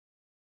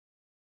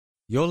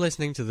You're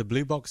listening to the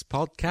Blue Box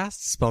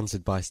Podcast,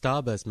 sponsored by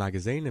Starburst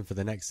magazine, and for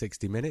the next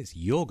 60 minutes,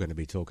 you're going to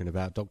be talking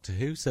about Doctor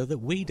Who so that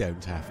we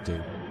don't have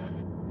to.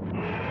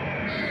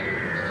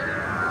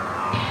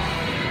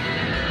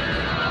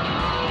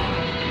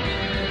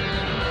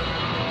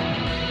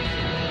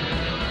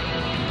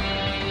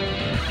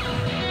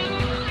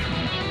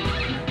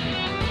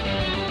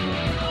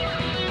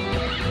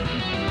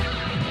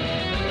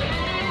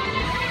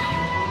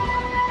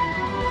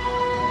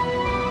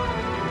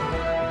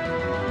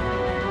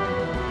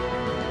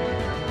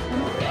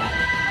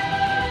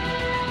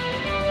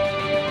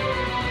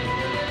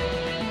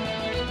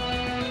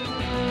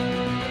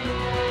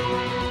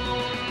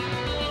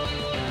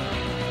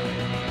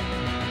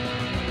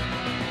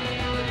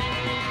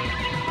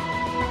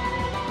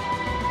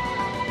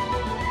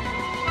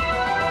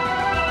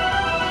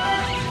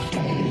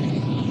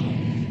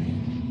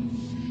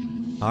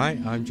 Hi,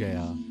 I'm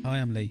JR. Hi,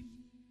 I'm Lee.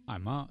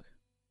 I'm Mark.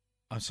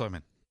 I'm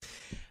Simon.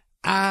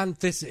 And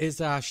this is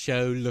our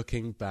show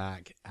looking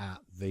back at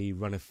the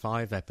run of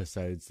 5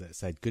 episodes that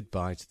said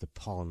goodbye to the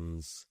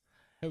ponds.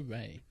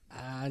 Hooray.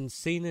 And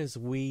seeing as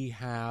we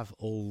have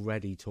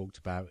already talked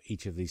about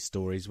each of these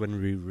stories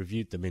when we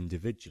reviewed them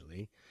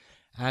individually,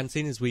 and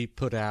seeing as we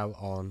put out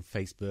on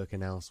Facebook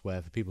and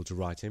elsewhere for people to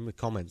write in with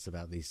comments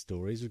about these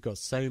stories, we've got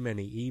so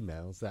many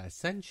emails that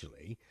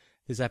essentially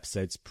this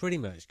episode's pretty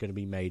much going to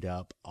be made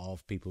up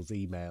of people's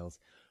emails,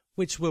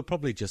 which we'll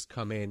probably just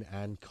come in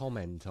and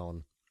comment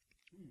on.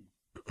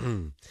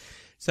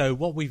 So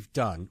what we've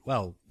done,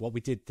 well, what we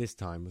did this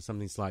time was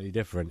something slightly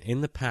different. In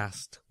the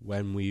past,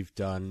 when we've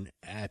done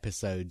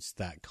episodes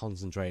that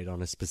concentrated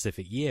on a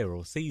specific year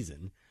or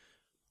season,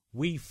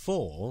 we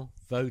 4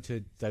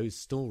 voted those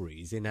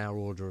stories in our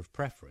order of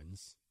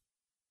preference,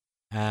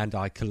 and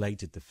I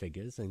collated the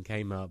figures and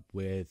came up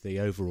with the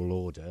overall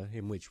order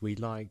in which we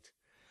liked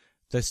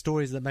the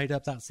stories that made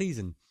up that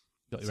season.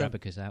 Got your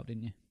abacus out,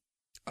 didn't you?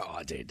 Oh,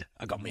 I did.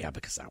 I got my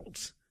abacus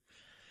out.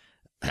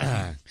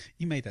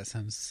 You made that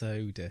sound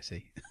so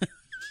dirty.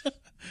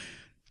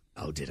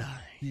 Oh, did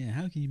I? Yeah,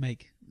 how can you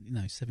make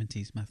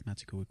 70s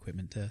mathematical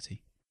equipment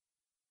dirty?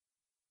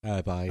 By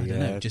I don't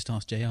know, just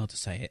ask JR to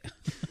say it.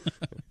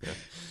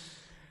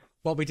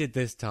 What we did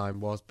this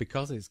time was,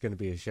 because it's going to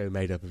be a show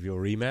made up of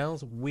your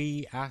emails,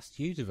 we asked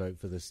you to vote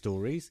for the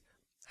stories,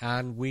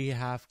 and we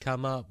have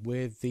come up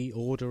with the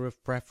order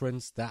of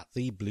preference that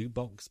the Blue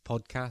Box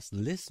Podcast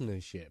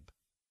listenership.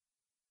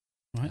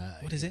 Right,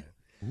 what is it?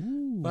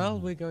 Ooh. Well,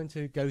 we're going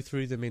to go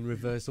through them in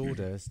reverse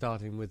order,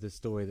 starting with the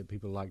story that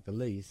people like the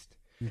least.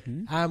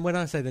 Mm-hmm. And when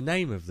I say the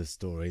name of the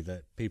story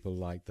that people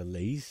like the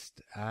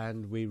least,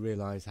 and we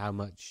realise how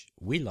much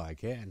we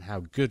like it and how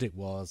good it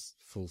was,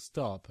 full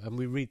stop, and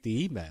we read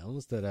the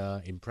emails that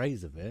are in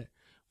praise of it,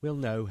 we'll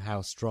know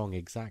how strong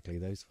exactly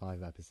those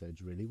 5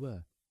 episodes really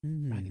were.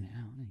 Bragging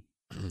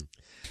it out,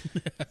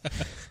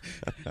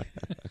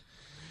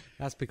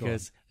 That's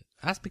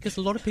because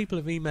a lot of people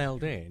have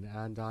emailed in,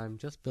 and I'm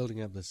just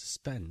building up the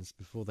suspense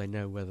before they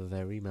know whether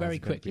their emails Very are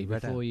going to quickly, be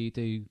read before out. you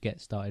do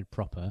get started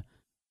proper,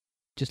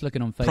 just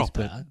looking on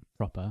Facebook,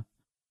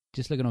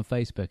 just looking on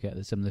Facebook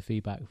at some of the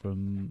feedback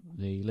from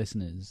the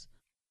listeners,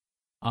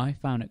 I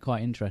found it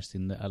quite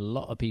interesting that a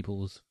lot of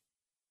people's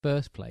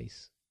first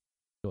place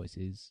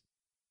choices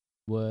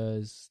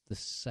was the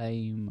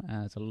same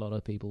as a lot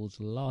of people's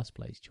last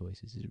place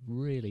choices. It's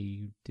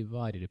really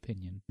divided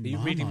opinion. Are you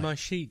reading my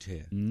sheet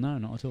here? No,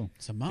 not at all.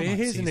 It's a Marmite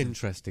Here's season. an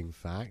interesting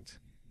fact.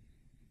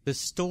 The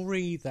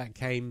story that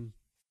came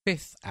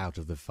 5th out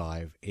of the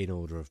 5 in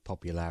order of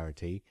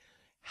popularity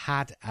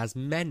had as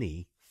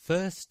many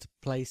first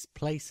place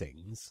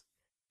placings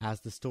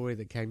as the story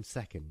that came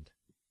 2nd.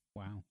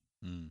 Wow.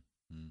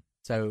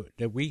 So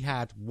we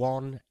had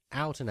one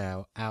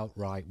out-and-out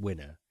outright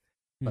winner,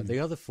 but the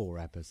other 4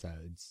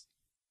 episodes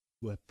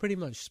were pretty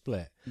much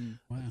split.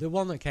 Wow. The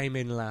one that came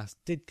in last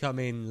did come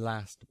in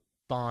last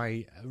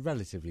by a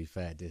relatively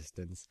fair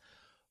distance,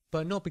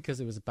 but not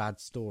because it was a bad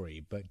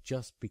story, but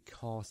just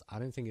because I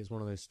don't think it's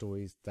one of those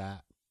stories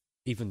that,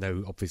 even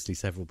though obviously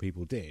several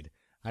people did,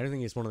 I don't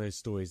think it's one of those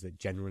stories that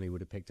generally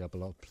would have picked up a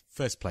lot of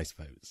first place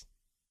votes.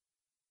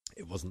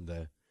 It wasn't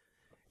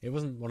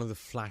one of the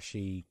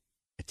flashy,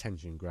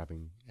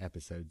 attention-grabbing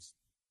episodes,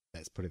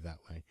 let's put it that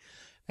way.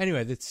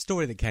 Anyway, the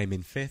story that came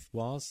in 5th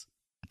was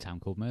A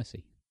Town Called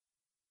Mercy.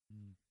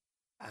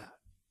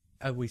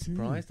 Are we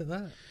surprised at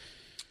that?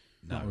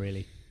 No. Not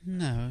really.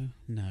 No.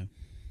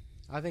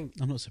 I think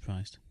I'm not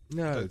surprised.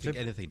 no. I don't think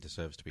anything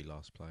deserves to be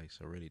last place.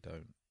 I really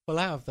don't. Well,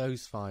 out of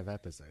those 5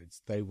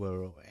 episodes, they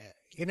were,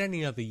 in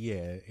any other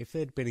year, if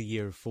there'd been a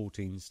year of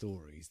 14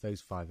 stories,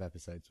 those 5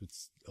 episodes would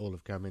all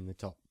have come in the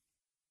top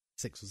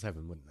 6 or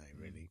 7, wouldn't they,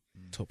 really?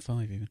 Top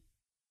 5 even.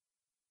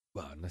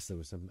 Well, unless there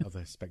were some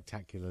other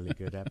spectacularly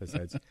good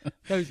episodes.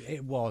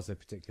 It was a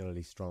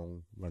particularly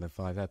strong run of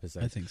 5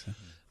 episodes. I think so.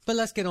 But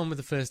let's get on with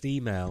the first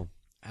email.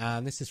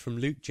 And this is from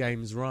Luke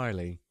James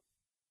Riley.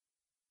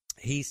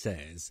 He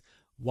says,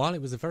 while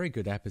it was a very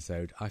good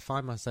episode, I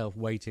find myself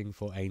waiting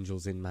for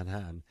Angels in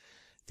Manhattan.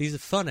 These are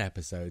fun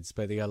episodes,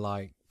 but they are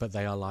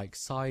like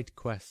side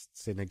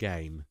quests in a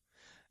game.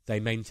 They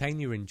maintain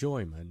your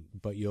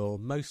enjoyment, but you're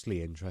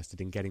mostly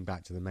interested in getting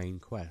back to the main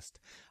quest.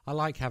 I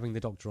like having the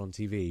Doctor on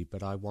TV,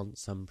 but I want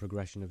some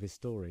progression of his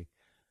story.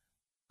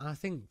 I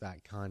think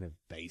that kind of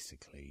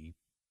basically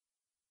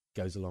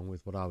goes along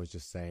with what I was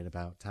just saying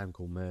about Town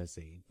Called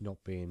Mercy not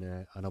being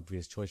an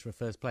obvious choice for a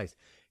first place,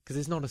 because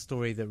it's not a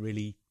story that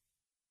really,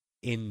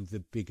 in the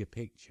bigger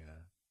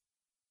picture,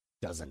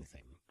 does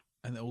anything.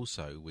 And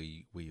also,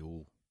 we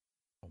all,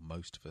 or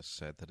most of us,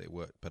 said that it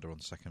worked better on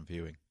second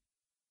viewing.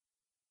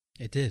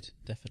 It did,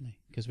 definitely.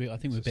 Because I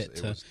think we're a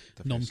bit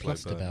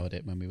nonplussed slow burn. about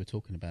it when we were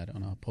talking about it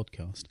on our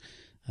podcast.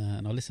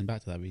 And I listened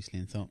back to that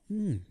recently and thought,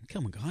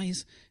 come on,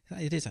 guys.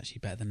 It is actually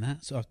better than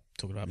that. So I'm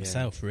talking about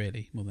myself,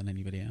 really, more than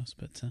anybody else.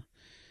 But,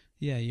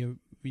 yeah, you're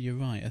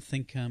right. I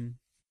think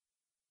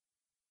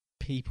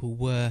people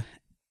were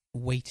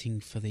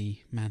waiting for the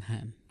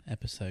Manhattan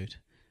episode.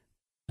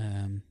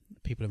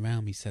 People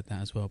around me said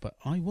that as well, but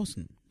I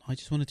wasn't. I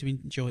just wanted to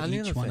enjoy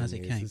each one as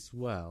it came. As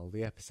well,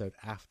 the episode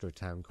after A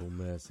Town Called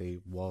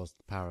Mercy was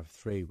The Power of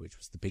Three, which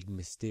was the big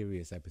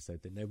mysterious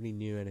episode that nobody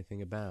knew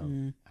anything about.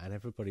 And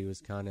everybody was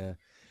kind of...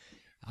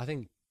 I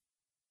think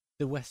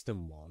the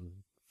Western one,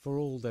 for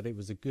all that it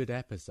was a good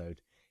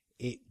episode,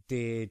 it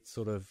did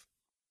sort of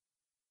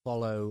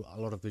follow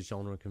a lot of the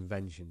genre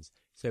conventions.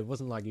 So it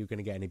wasn't like you were going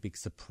to get any big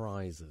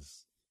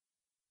surprises.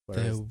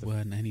 There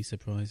weren't any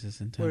surprises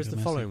in terms of Whereas the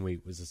Mercy. following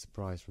week was a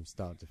surprise from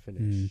start to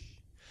finish.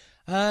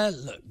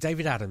 Look,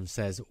 David Adams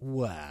says,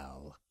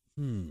 well,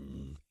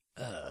 Very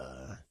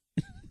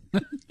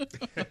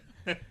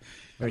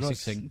I'm not-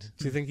 succinct.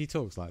 Do you think he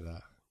talks like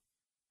that?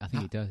 I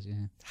think he does,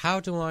 yeah. How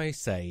do I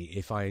say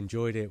if I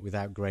enjoyed it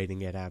without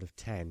grading it out of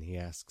 10, he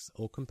asks,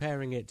 or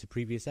comparing it to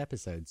previous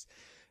episodes?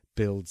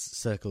 Builds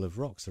circle of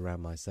rocks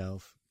around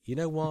myself. You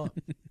know what?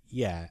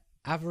 Yeah,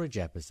 average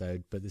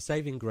episode, but the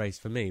saving grace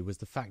for me was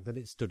the fact that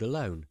it stood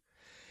alone.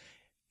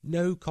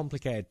 No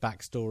complicated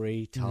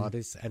backstory,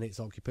 TARDIS and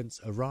its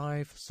occupants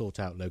arrive, sort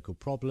out local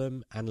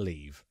problem, and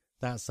leave.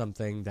 That's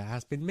something that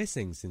has been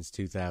missing since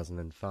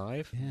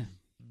 2005. Yeah.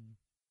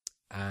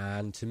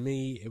 And to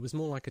me, it was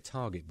more like a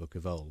Target book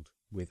of old,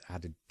 with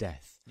added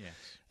death. Yes.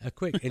 A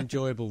quick,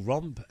 enjoyable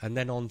romp, and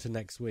then on to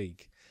next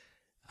week.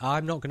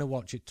 I'm not going to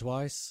watch it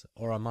twice,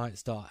 or I might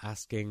start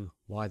asking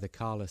why the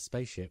Kala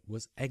spaceship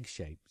was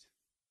egg-shaped.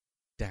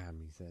 Damn,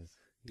 he says.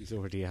 He's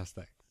already asked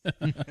that.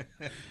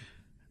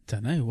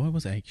 Don't know. Why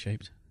was it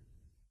egg-shaped?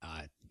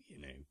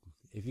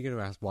 If you're going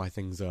to ask why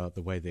things are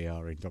the way they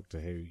are in Doctor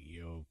Who,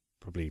 you're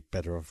probably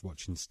better off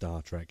watching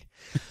Star Trek.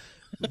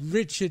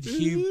 Richard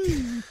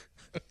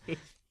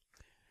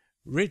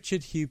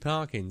Hugh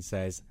Parkin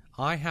says,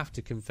 I have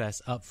to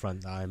confess up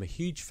front that I am a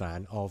huge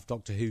fan of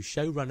Doctor Who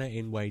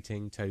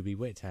showrunner-in-waiting Toby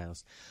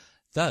Whithouse.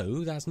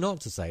 Though, that's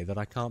not to say that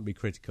I can't be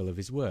critical of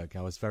his work.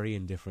 I was very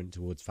indifferent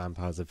towards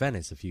Vampires of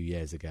Venice a few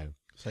years ago.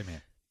 Same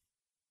here.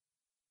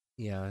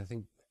 Yeah, I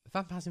think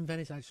Vampires in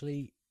Venice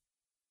actually,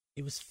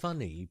 it was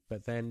funny,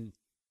 but then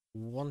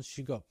once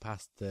you got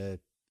past the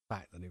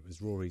fact that it was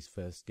Rory's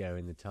first go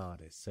in the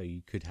TARDIS, so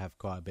you could have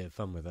quite a bit of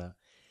fun with that,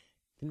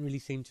 didn't really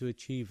seem to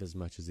achieve as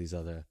much as these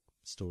other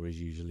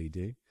stories usually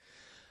do.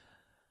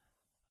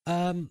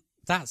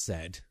 That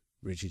said,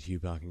 Richard Hugh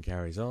Parkin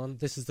carries on,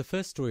 this is the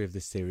first story of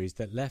this series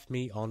that left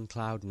me on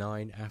cloud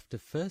 9 after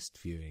first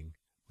viewing,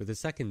 with a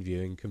second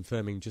viewing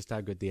confirming just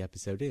how good the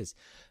episode is.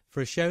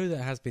 For a show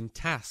that has been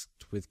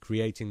tasked with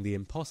creating the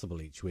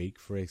impossible each week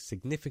for a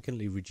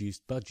significantly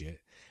reduced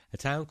budget, A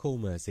Town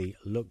Called Mercy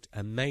looked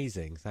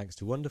amazing thanks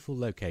to wonderful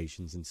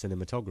locations and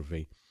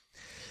cinematography.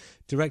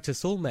 Director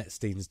Saul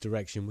Metstein's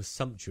direction was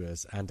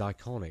sumptuous and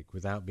iconic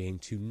without being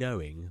too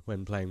knowing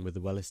when playing with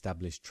the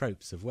well-established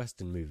tropes of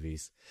Western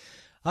movies.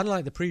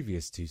 Unlike the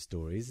previous two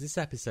stories, this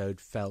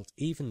episode felt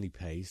evenly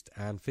paced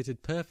and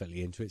fitted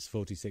perfectly into its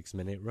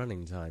 46-minute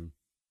running time.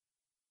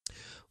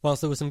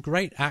 Whilst there were some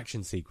great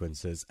action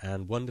sequences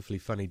and wonderfully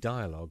funny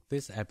dialogue,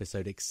 this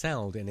episode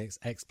excelled in its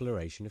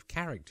exploration of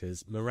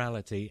characters,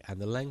 morality,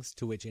 and the lengths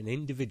to which an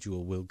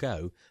individual will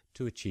go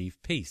to achieve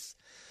peace.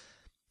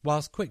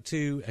 Whilst quick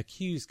to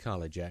accuse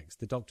Carla Jex,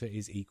 the Doctor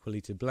is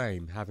equally to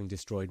blame, having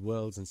destroyed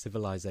worlds and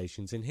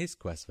civilizations in his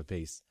quest for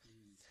peace.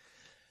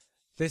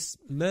 This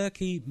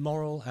murky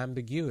moral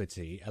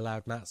ambiguity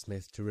allowed Matt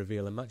Smith to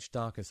reveal a much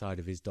darker side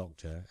of his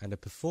Doctor and a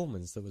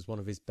performance that was one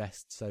of his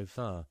best so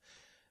far.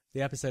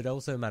 The episode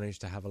also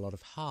managed to have a lot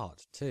of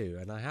heart too,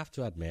 and I have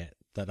to admit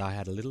that I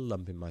had a little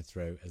lump in my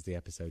throat as the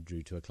episode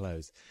drew to a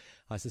close.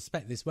 I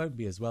suspect this won't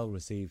be as well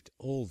received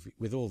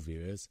with all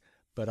viewers,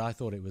 but I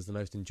thought it was the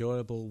most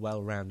enjoyable,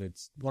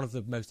 one of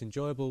the most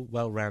enjoyable,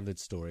 well-rounded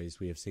stories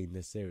we have seen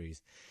this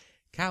series.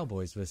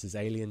 Cowboys vs.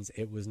 Aliens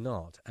it was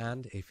not,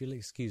 and, if you'll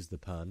excuse the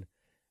pun,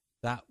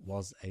 that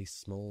was a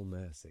small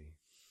mercy.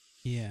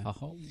 Yeah.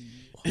 Oh.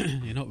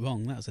 You're not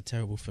wrong. That was a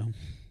terrible film.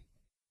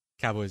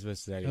 Cowboys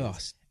vs. Oh, Aliens.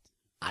 it's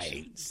I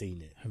ain't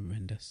seen it.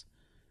 horrendous.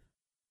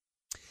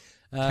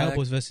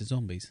 Cowboys versus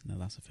Zombies. No,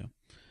 that's a film.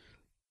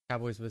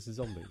 Cowboys vs.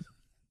 Zombies.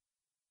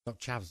 Not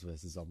Chavs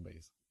vs.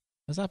 Zombies.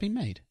 Has that been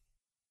made?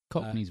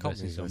 Cockneys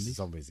Cockneys versus zombies.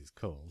 Zombies it's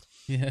called.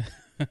 Yeah.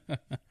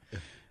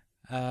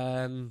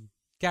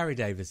 Gary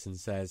Davison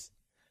says,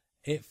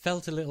 it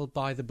felt a little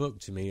by the book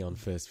to me on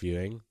first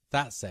viewing.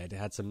 That said, it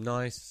had some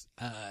nice...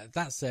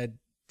 that said,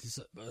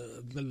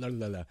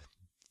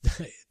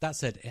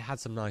 it had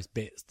some nice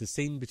bits. The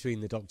scene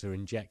between the Doctor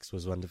and Jex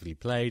was wonderfully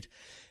played.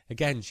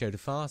 Again, showed a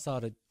far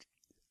side.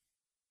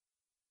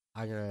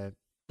 I'm going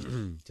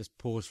to just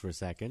pause for a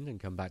second and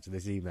come back to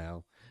this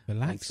email.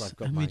 Relax I've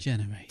got and my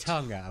regenerate.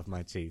 tongue out of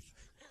my teeth.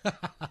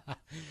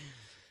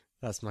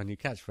 That's my new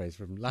catchphrase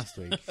from last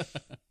week.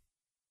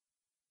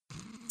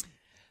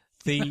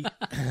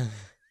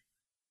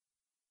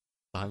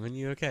 Simon,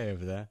 you okay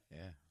over there?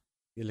 Yeah.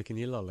 You're licking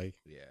your lolly?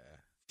 Yeah.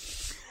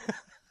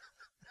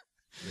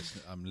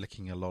 Listen, I'm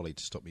licking a lolly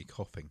to stop me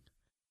coughing.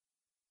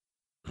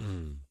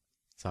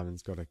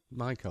 Simon's got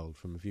my cold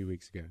from a few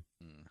weeks ago.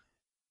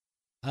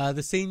 Mm.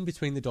 The scene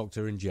between the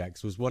Doctor and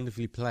Jex was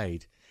wonderfully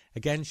played.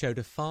 Again showed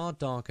a far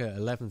darker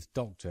 11th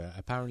Doctor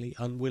apparently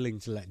unwilling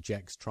to let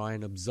Jex try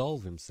and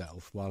absolve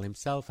himself, while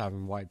himself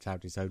having wiped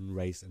out his own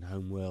race and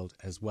homeworld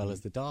as well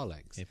as the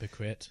Daleks.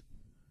 Hypocrite.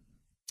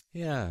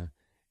 Yeah.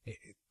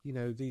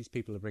 These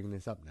people are bringing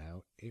this up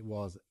now. It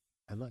was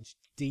a much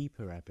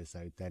deeper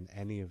episode than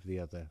any of the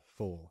other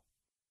four.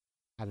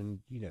 And,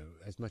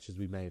 as much as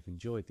we may have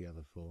enjoyed the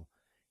other four,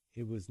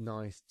 it was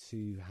nice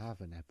to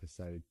have an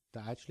episode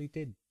that actually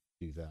did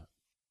do that.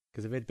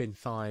 Because if it had been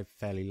 5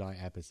 fairly light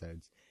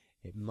episodes,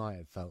 it might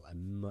have felt a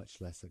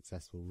much less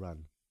successful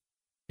run.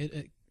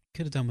 It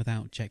could have done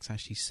without Jex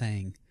actually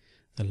saying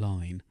the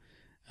line,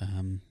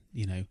 I'm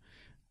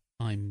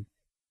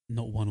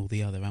not one or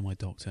the other, am I,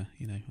 Doctor?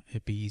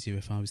 It'd be easier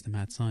if I was the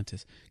mad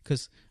scientist.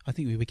 Because I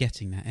think we were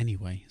getting that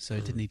anyway, so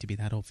it didn't need to be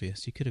that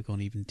obvious. You could have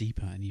gone even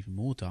deeper and even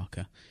more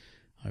darker,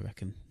 I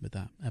reckon, with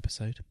that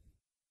episode.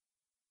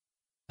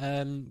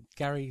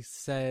 Gary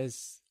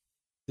says...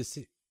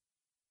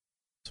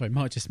 Sorry,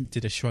 Mark just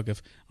did a shrug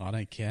of, I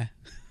don't care.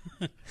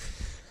 I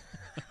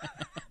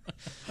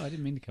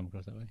didn't mean to come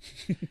across that way.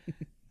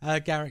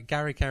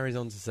 Gary carries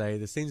on to say,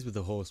 the scenes with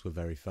the horse were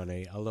very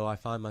funny, although I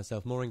find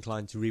myself more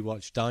inclined to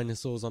rewatch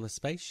Dinosaurs on a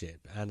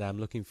Spaceship, and I'm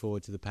looking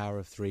forward to the Power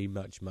of Three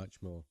much,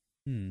 much more.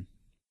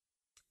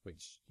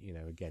 Which,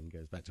 again,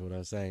 goes back to what I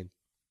was saying.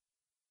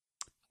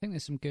 I think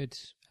there's some good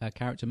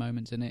character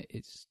moments in it.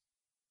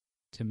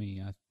 To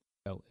me, I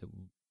felt it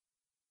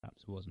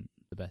perhaps wasn't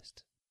the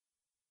best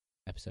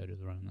episode of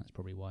the run. That's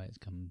probably why it's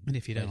come. And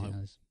if you don't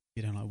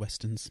like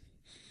westerns,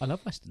 I love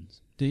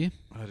westerns. Do you?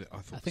 I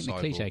thought think the Cyborg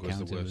cliche was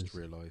the counter worst was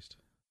realised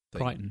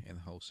Crichton in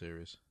the whole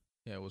series.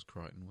 Yeah, it was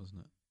Crichton,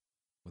 wasn't it?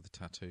 With the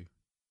tattoo.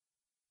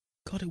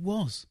 God, it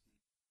was.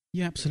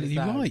 You're absolutely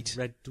Is that right. a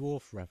Red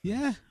Dwarf reference?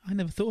 Yeah, I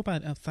never thought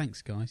about it. Oh,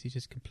 thanks, guys. You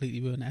just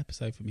completely ruined the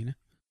episode for me now.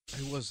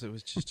 It was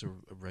just a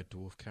Red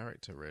Dwarf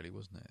character, really,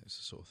 wasn't it? It's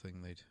the sort of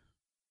thing they'd...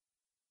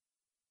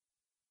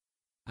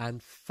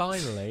 And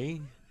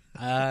finally,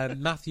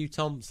 Matthew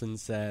Thompson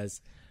says,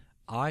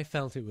 I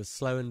felt it was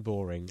slow and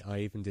boring. I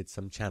even did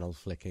some channel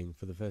flicking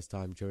for the first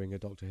time during a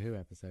Doctor Who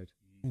episode.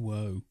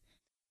 Whoa.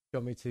 You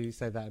want me to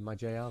say that in my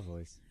JR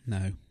voice?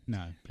 No,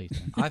 please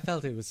don't. I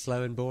felt it was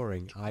slow and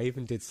boring. I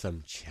even did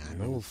some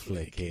channel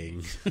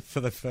flicking for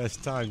the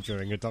first time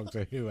during a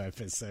Doctor Who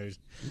episode.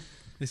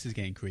 This is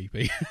getting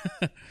creepy.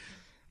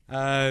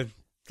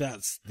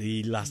 That's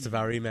the last of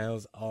our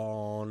emails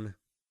on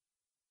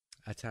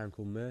A Town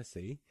Called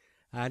Mercy.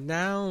 And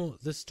now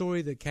the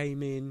story that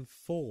came in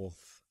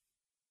 4th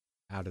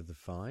out of the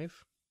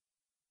 5,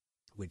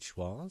 which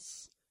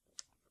was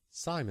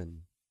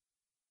Simon.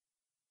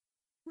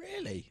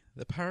 Really?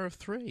 The Power of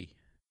Three?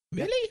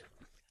 Really?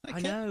 I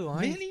know.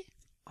 Really?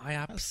 I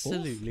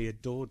absolutely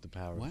adored the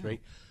Power of Three.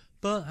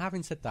 But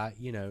having said that,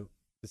 the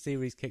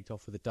series kicked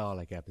off with a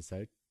Dalek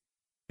episode,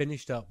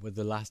 finished up with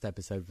the last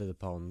episode for the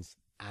Ponds,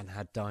 and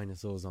had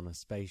dinosaurs on a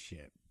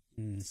spaceship.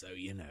 So,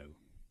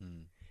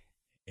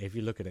 if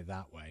you look at it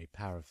that way,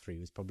 Power of Three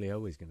was probably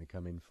always going to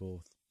come in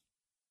 4th.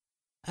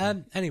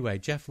 Anyway,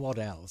 Jeff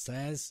Waddell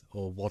says,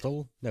 or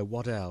Waddle? No,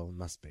 Waddell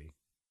must be.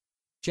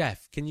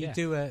 Jeff, can you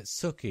do a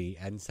Suki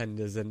and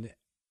send us an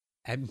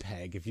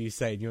MPEG if you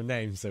say your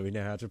name so we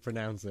know how to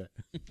pronounce it?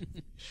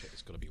 Shit,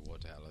 it's got to be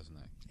Waddell, hasn't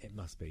it? It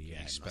must be,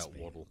 yeah. He spelt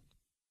Waddle.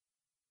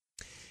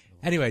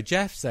 Anyway,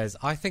 Jeff says,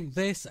 I think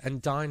this and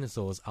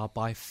Dinosaurs are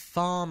by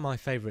far my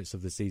favourites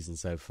of the season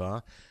so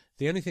far.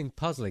 The only thing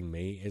puzzling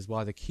me is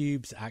why the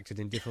cubes acted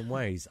in different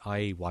ways,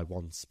 i.e. why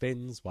one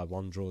spins, why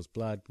one draws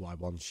blood, why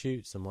one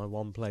shoots, and why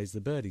one plays the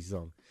birdie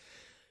song.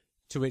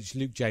 To which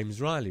Luke James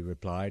Riley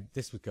replied,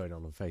 this was going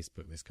on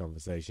Facebook, this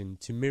conversation,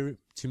 to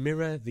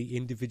mirror the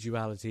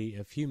individuality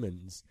of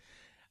humans.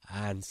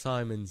 And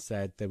Simon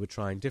said they were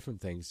trying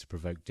different things to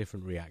provoke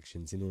different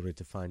reactions in order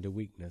to find a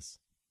weakness.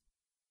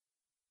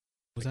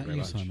 Was that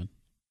you, Simon?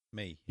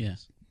 Me?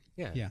 Yes.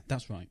 Yeah,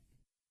 that's right.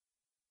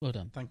 Well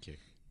done. Thank you.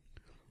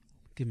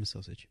 Give him a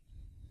sausage.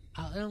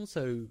 And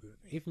also,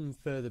 even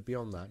further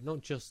beyond that,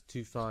 not just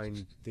to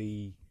find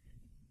the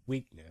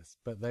weakness,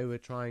 but they were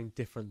trying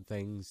different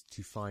things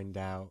to find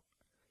out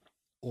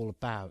all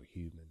about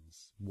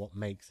humans, what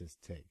makes us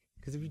tick.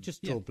 Because if you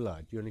just draw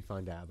blood, you only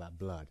find out about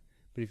blood.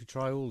 But if you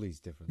try all these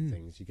different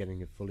things, you're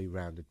getting a fully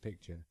rounded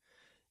picture.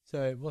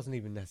 So it wasn't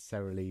even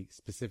necessarily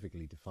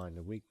specifically to find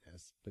a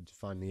weakness, but to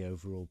find the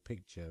overall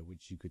picture,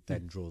 which you could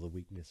then draw the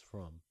weakness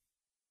from.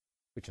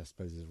 Which I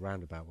suppose is a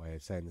roundabout way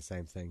of saying the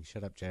same thing.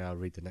 Shut up, Jay. I'll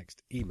read the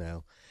next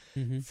email.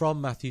 From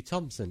Matthew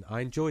Thompson.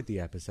 I enjoyed the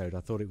episode. I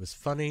thought it was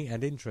funny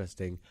and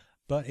interesting,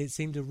 but it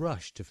seemed a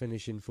rush to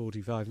finish in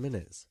 45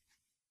 minutes.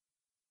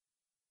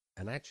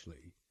 And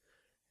actually,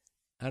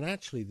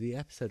 the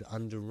episode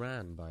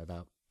underran by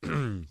about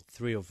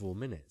 3 or 4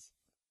 minutes.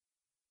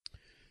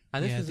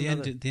 And this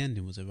the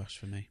ending was a rush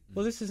for me.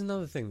 Well, this is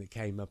another thing that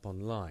came up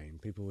online.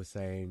 People were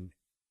saying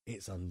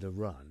it's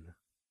underrun.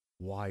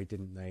 Why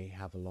didn't they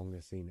have a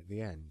longer scene at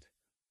the end?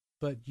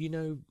 But,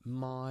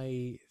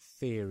 my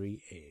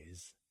theory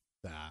is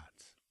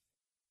that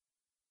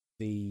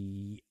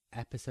the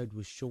episode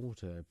was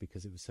shorter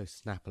because it was so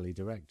snappily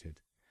directed.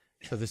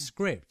 So the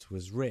script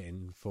was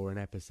written for an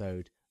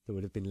episode that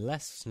would have been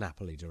less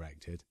snappily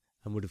directed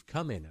and would have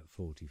come in at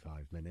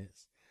 45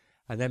 minutes.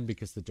 And then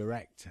because the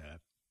director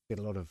did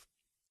a lot of,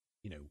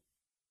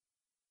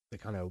 the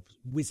kind of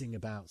whizzing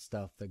about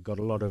stuff that got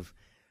a lot of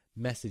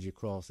message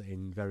across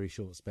in very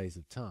short space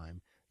of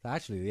time, that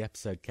actually the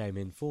episode came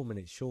in 4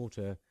 minutes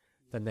shorter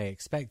than they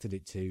expected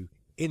it to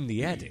in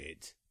the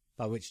edit,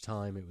 by which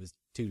time it was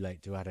too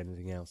late to add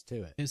anything else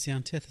to it. It was the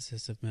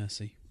antithesis of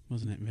Mercy,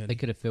 wasn't it, really? They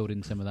could have filled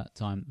in some of that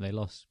time they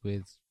lost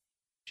with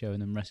showing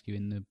them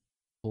rescuing the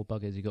poor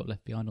buggers who got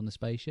left behind on the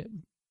spaceship.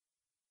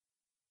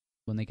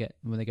 When they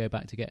go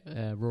back to get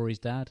Rory's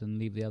dad and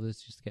leave the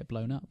others just to get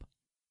blown up.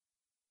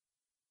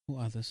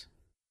 What others?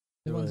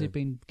 The ones who've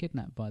been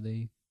kidnapped by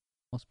the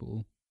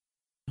hospital.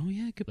 Oh,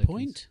 yeah, good Blokeies.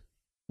 point.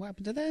 What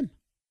happened to them?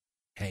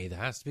 Hey, there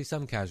has to be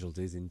some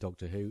casualties in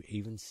Doctor Who,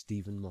 even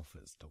Stephen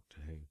Moffat's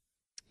Doctor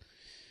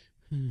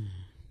Who.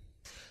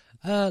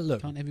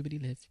 Look, Can't everybody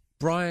live?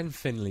 Brian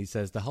Finley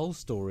says the whole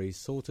story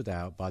sorted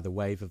out by the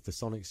wave of the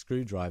sonic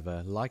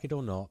screwdriver. Like it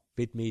or not,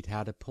 Bidmead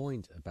had a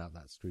point about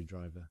that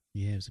screwdriver.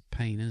 Yeah, it was a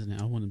pain, isn't it?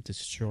 I want them to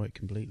destroy it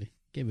completely.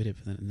 Get rid of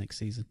it for the next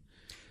season.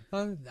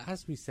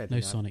 As we said...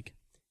 No Sonic.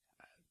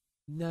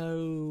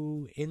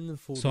 No, in the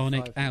 45...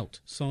 Sonic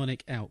out.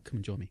 Sonic out. Come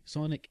and join me.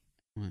 Sonic...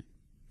 Right,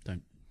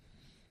 don't.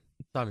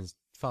 Simon's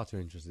far too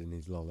interested in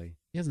his lolly.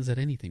 He hasn't said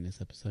anything this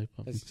episode.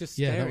 It's just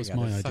yeah, staring that was at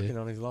my us, idea. sucking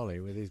on his lolly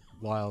with his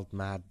wild,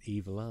 mad,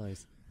 evil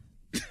eyes.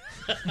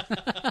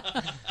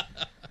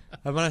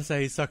 And when I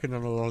say he's sucking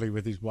on a lolly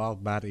with his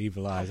wild, mad,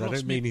 evil eyes, I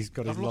don't mean he's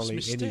got his lolly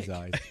in his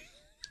eyes.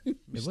 It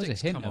was a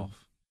hint of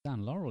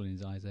Dan Laurel in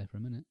his eyes there for a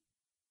minute.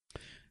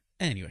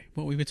 Anyway,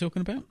 what we were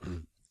talking about?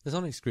 The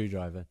sonic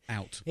screwdriver.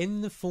 Out.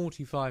 In the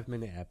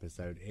 45-minute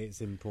episode, it's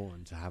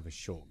important to have a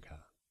shortcut.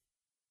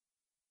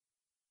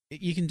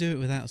 You can do it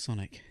without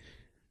Sonic.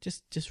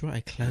 Just write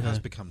a clever... It has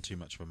become too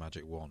much of a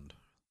magic wand.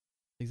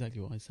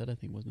 Exactly what I said, I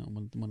think, wasn't it,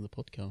 on one of the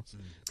podcasts?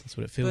 That's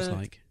what it feels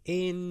like.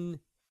 In,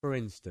 for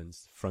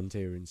instance,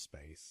 Frontier in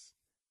Space,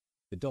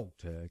 the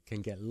Doctor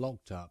can get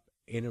locked up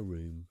in a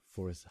room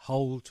for a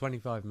whole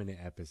 25-minute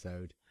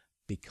episode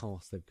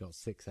because they've got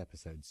 6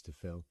 episodes to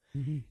fill.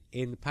 Mm-hmm.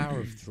 In The Power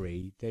of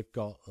 3, they've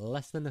got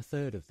less than a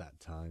third of that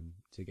time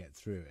to get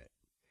through it.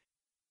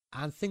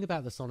 And think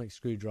about the sonic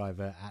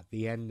screwdriver at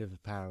the end of The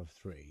Power of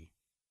 3.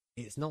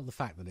 It's not the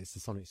fact that it's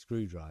the sonic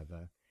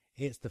screwdriver,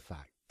 it's the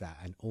fact that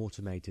an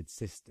automated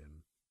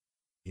system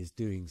is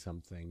doing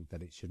something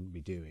that it shouldn't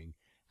be doing,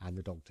 and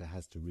the Doctor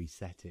has to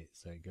reset it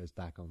so it goes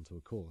back onto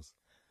a course.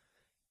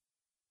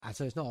 And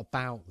so it's not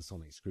about the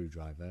sonic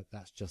screwdriver,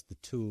 that's just the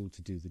tool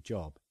to do the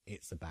job.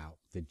 It's about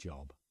the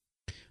job.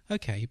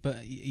 Okay,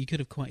 but you could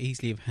have quite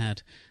easily have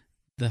had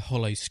the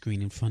hollow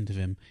screen in front of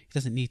him. He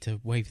doesn't need to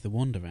wave the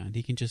wand around.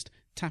 He can just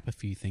tap a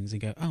few things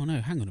and go, oh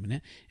no, hang on a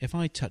minute. If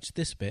I touch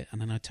this bit and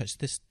then I touch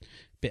this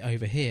bit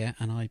over here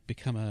and I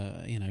become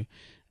a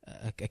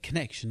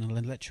connection, an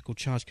electrical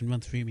charge can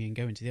run through me and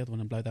go into the other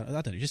one and blow that.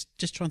 I don't know.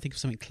 Just try and think of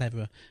something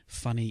clever,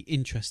 funny,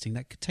 interesting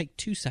that could take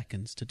 2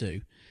 seconds to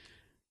do.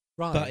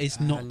 Right, but it's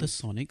not the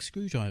sonic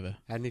screwdriver.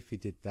 And if he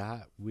did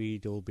that,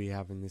 we'd all be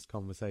having this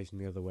conversation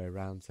the other way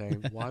around,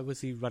 saying, why was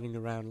he running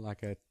around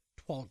like a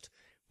twat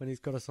when he's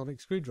got a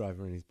sonic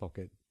screwdriver in his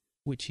pocket?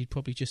 Which he'd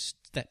probably just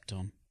stepped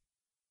on.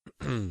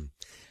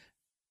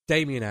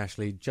 Damien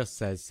Ashley just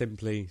says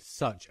simply,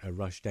 such a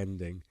rushed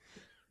ending.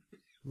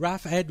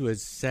 Raf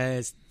Edwards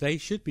says they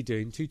should be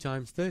doing 2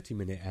 times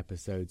 30-minute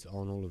episodes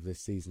on all of this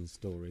season's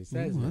stories.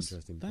 There's an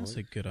interesting point. That's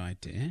a good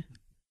idea.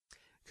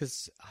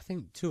 Because I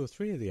think 2 or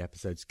 3 of the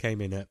episodes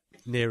came in at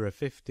nearer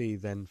 50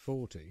 than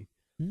 40.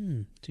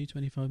 2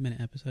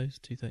 25-minute episodes,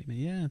 2 30-minute.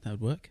 Yeah, that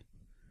would work.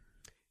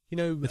 You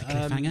know, with a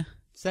cliffhanger.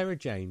 Sarah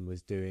Jane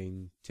was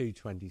doing 2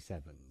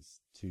 27s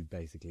to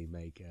basically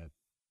make a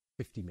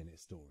 50-minute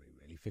story,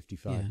 really,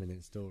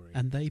 55-minute story.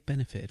 And they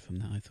benefited from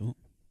that, I thought.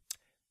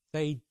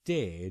 They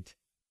did,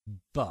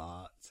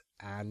 but,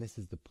 and this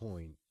is the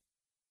point,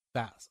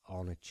 that's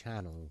on a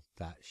channel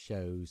that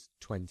shows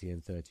 20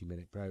 and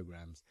 30-minute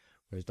programmes,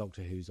 whereas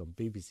Doctor Who's on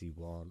BBC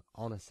One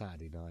on a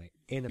Saturday night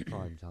in a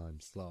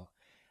primetime slot.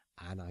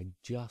 And I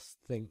just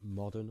think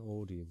modern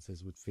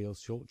audiences would feel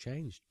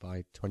shortchanged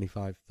by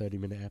 25,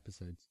 30-minute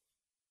episodes.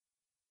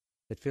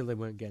 They'd feel they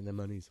weren't getting their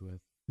money's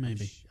worth.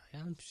 Maybe.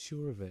 I'm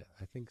sure of it.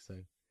 I think so.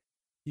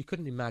 You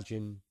couldn't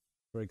imagine,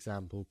 for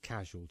example,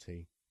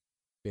 Casualty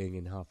being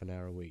in half an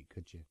hour a week,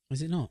 could you?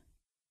 Is it not?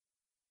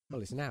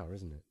 Well, it's an hour,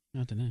 isn't it?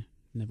 I don't know.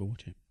 Never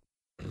watch it.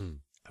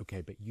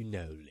 Okay, but you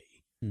know, Lee.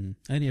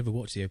 I only ever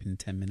watched the opening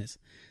 10 minutes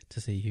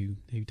to see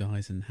who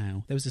dies and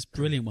how. There was this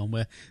brilliant one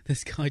where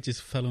this guy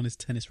just fell on his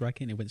tennis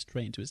racket and it went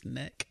straight into his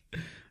neck.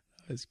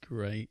 That was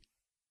great.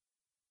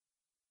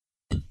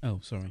 Oh,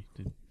 sorry.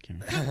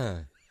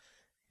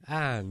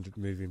 And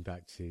moving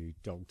back to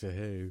Doctor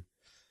Who.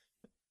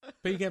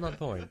 But you get my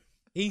point.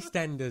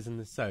 EastEnders and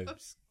the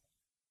soaps.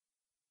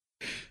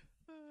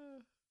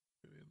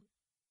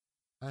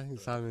 I think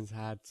Simon's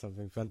had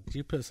something fun. Did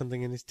you put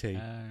something in his tea?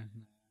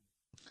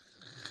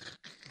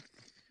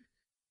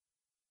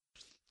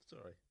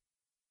 Sorry.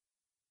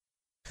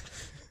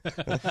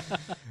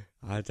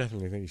 I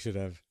definitely think you should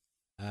have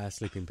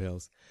sleeping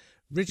pills.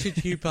 Richard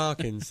Hugh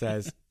Parkins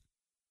says,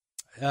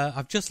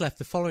 I've just left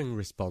the following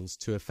response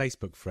to a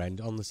Facebook friend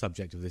on the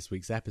subject of this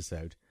week's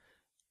episode.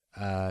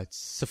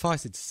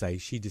 Suffice it to say,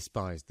 she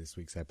despised this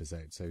week's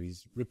episode, so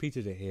he's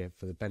repeated it here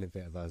for the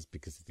benefit of us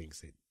because he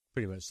thinks it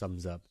pretty much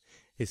sums up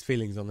his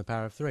feelings on the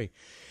Power of Three.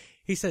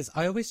 He says,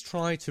 I always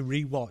try to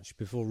re-watch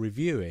before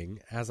reviewing,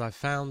 as I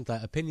found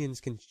that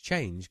opinions can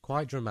change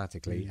quite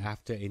dramatically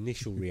after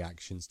initial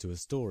reactions to a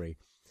story.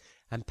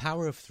 And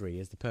Power of Three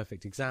is the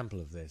perfect example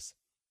of this.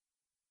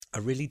 I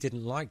really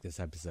didn't like this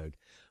episode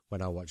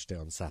when I watched it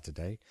on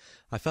Saturday.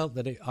 I felt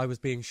that I was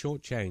being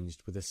shortchanged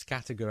with a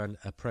scattergun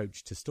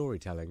approach to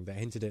storytelling that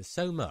hinted at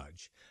so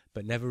much,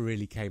 but never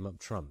really came up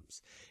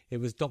trumps. It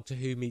was Doctor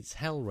Who meets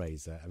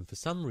Hellraiser, and for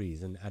some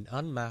reason an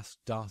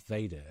unmasked Darth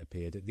Vader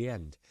appeared at the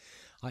end.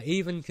 I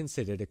even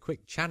considered a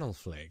quick channel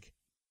flick.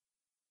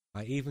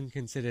 And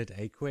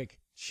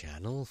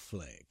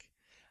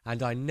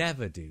I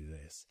never do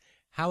this.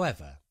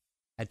 However,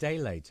 a day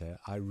later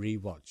I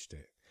re-watched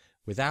it,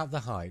 without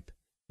the hype,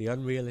 the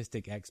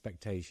unrealistic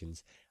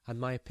expectations, and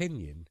my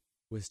opinion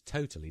was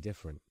totally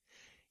different.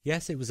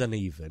 Yes, it was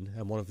uneven,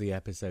 and one of the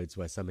episodes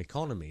where some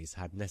economies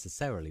had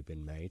necessarily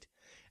been made,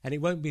 and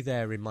it won't be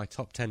there in my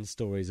top 10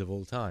 stories of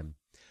all time.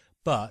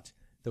 But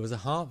there was a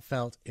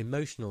heartfelt,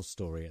 emotional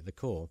story at the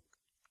core.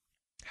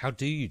 How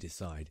do you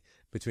decide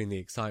between the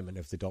excitement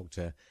of the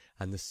Doctor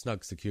and the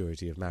snug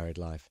security of married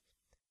life?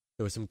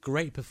 There were some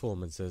great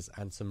performances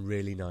and some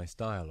really nice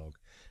dialogue.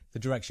 The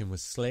direction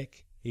was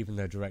slick, even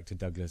though director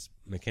Douglas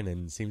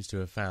McKinnon seems to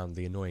have found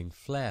the annoying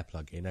flare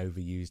plug-in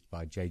overused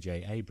by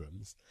J.J.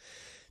 Abrams.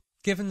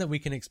 Given that we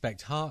can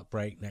expect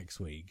heartbreak next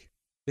week,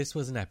 this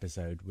was an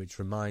episode which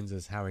reminds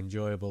us how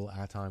enjoyable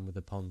our time with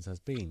the Ponds has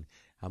been,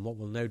 and what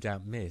we'll no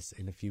doubt miss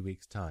in a few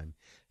weeks' time.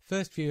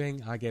 First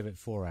viewing, I gave it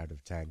 4 out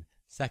of 10.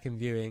 Second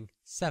viewing,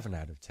 7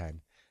 out of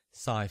 10.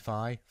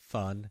 Sci-fi,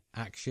 fun,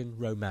 action,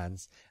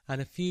 romance,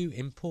 and a few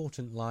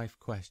important life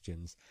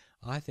questions.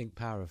 I think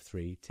Power of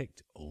Three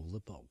ticked all the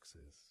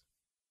boxes.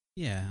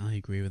 Yeah, I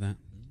agree with that.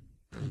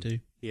 I do.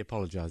 He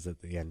apologised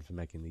at the end for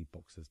making the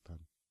boxers pun.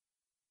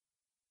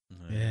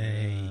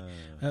 Yay.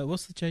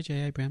 What's the J.J.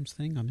 Abrams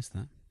thing? I missed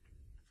that.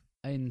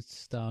 In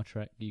Star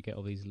Trek, you get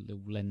all these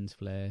little lens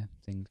flare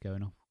things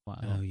going off quite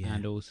a lot. Oh, yeah.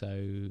 And also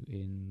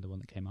in the one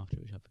that came after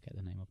it, which I forget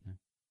the name of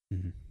now.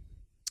 Mm-hmm.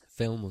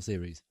 Film or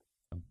series?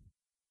 Film.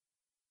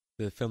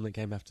 The film that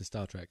came after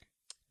Star Trek?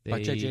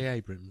 By J.J.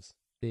 Abrams?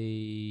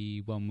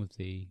 The one with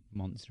the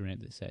monster in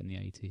it that's set in the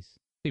 80s.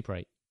 Super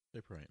 8.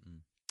 Super 8.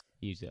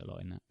 He used it a lot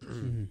in that.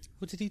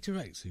 What did he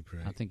direct, Super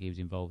 8? I think he was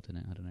involved in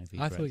it. I don't know if he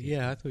I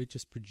directed thought he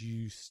just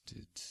produced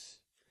it.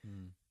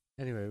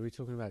 Anyway, are we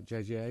talking about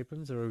J.J.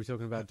 Abrams or are we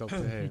talking about Doctor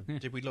Who?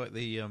 Did we like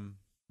the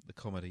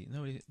comedy?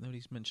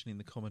 Nobody's mentioning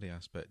the comedy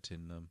aspect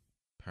in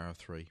Power of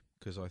Three,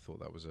 because I thought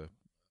that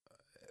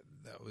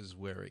was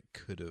where it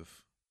could have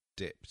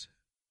dipped.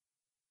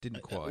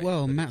 Didn't quite.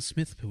 Well, Matt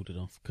Smith pulled it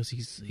off because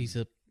he's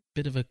a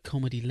bit of a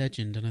comedy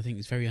legend, and I think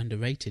he's a very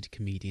underrated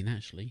comedian,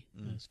 actually.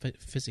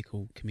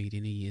 Physical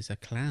comedian. He is a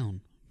clown,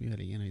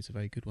 really. He's a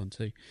very good one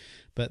too.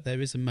 But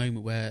there is a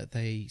moment where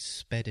they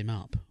sped him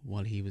up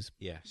while he was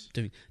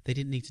doing. They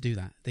didn't need to do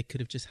that. They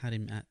could have just had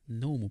him at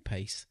normal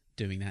pace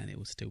doing that, and it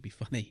would still be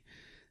funny.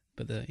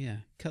 But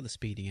cut the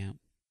speeding up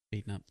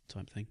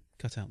type thing.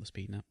 Cut out the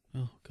speeding up.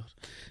 Oh God,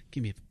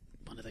 give me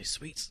one of those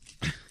sweets.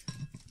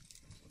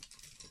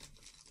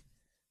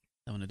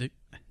 That one I do.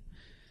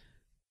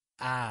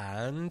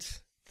 And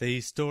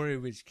the story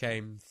which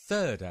came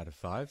 3rd out of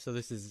 5, so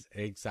this is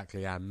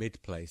exactly our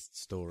mid-placed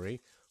story,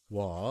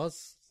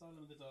 was... Asylum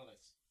of the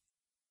Daleks.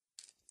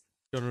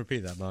 Do you want to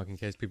repeat that, Mark, in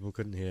case people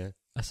couldn't hear?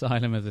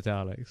 Asylum of the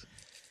Daleks.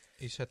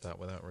 He said that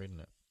without reading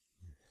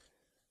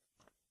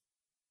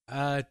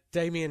it.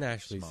 Damien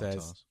Ashley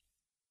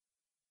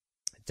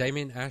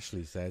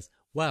says,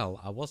 well,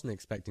 I wasn't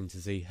expecting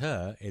to see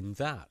her in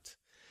that.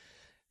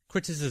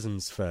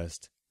 Criticisms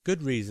first.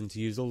 Good reason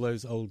to use all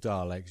those old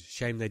Daleks.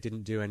 Shame they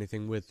didn't do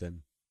anything with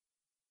them.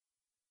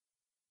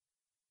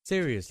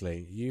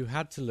 Seriously, you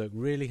had to look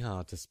really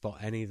hard to spot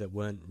any that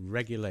weren't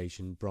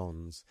regulation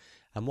bronze.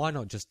 And why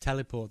not just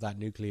teleport that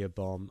nuclear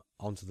bomb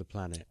onto the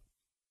planet?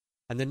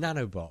 And the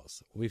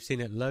nanobots, we've seen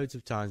it loads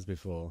of times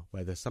before,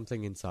 where there's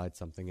something inside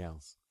something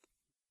else.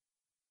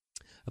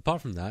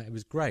 Apart from that, it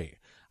was great.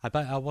 I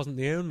bet I wasn't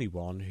the only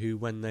one who,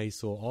 when they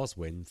saw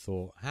Oswin,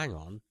 thought, hang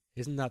on,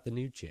 isn't that the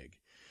new chick?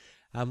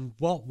 And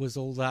what was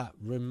all that...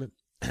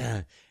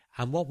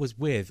 and what was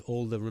with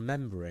all the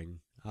remembering?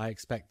 I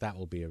expect that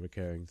will be a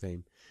recurring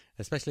theme,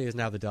 especially as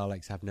now the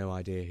Daleks have no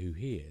idea who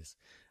he is.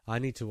 I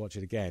need to watch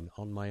it again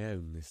on my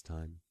own this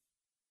time.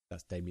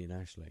 That's Damien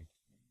Ashley.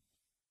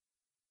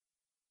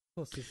 Of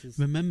course, this is...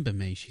 Remember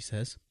me, she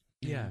says.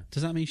 Yeah.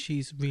 Does that mean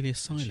she's really a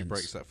silence? She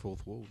breaks that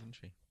fourth wall, doesn't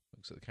she?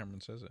 Looks at the camera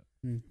and says it.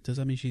 Does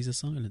that mean she's a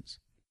silence?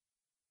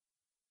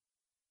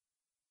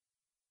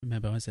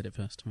 Remember, I said it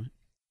first, right?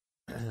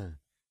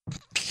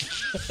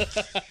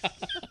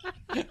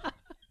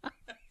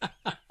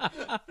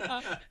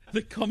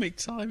 The comic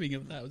timing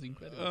of that was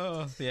incredible.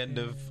 Oh, the end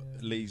of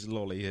Lee's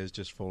lolly has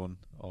just fallen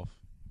off.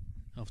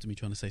 After me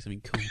trying to say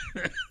something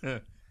cool.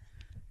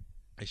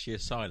 Is she a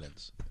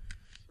silence?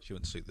 She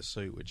wouldn't suit the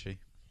suit, would she?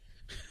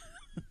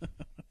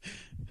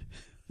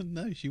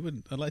 No, she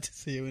wouldn't. I'd like to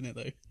see her in it,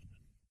 though.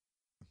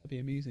 That'd be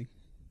amusing.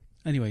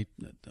 Anyway,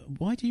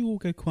 why do you all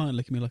go quiet and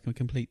look at me like I'm a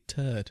complete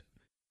turd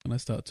when I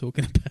start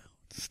talking about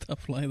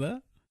stuff like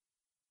that?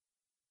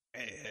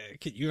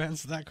 Can you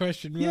answer that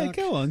question, Mark? Yeah,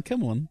 go on,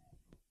 come on.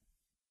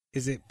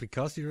 Is it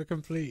because you're a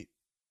complete...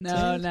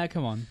 No,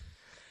 come on.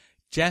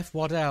 Jeff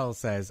Waddell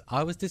says,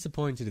 I was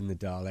disappointed in the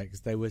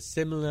Daleks. They were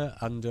similar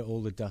under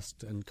all the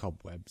dust and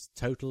cobwebs.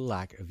 Total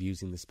lack of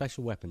using the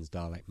special weapons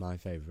Dalek, my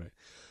favourite.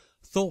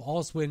 Thought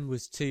Oswin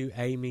was too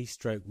Amy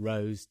 /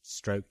 Rose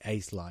 /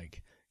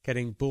 Ace-like.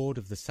 Getting bored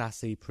of the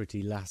sassy,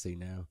 pretty lassie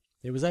now.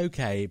 It was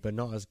okay, but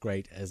not as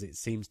great as it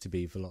seems to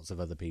be for lots of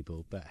other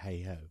people, but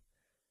hey-ho.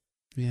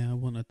 Yeah, I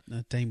want a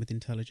dame with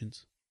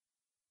intelligence.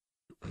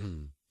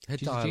 Her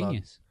She's dialogue, a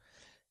genius.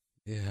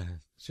 yeah,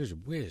 she's a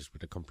whiz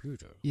with a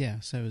computer. Yeah,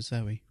 so is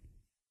Zoe.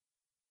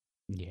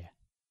 Yeah.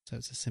 So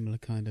it's a similar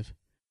kind of...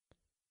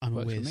 I'm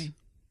Works a for whiz. me.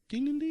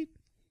 Ding-ding-ding.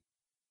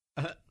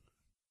 But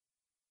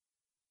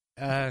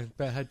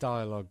her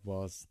dialogue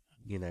was,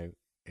 it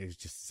was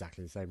just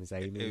exactly the same as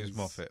Amy's. It was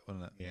Moffat,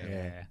 wasn't it?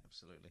 Yeah.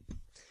 Absolutely.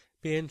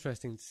 Be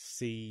interesting to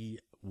see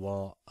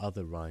what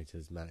other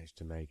writers managed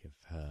to make of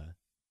her,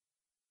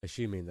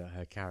 assuming that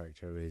her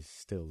character is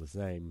still the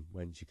same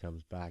when she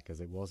comes back as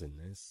it was in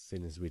this,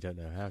 seeing as we don't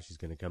know how she's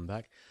going to come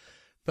back.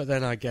 But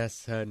then I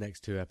guess her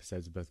next 2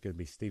 episodes are both going to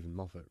be Stephen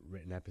Moffat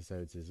written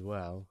episodes as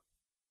well.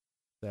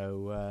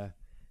 So,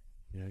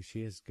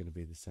 she is going to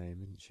be the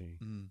same, isn't she?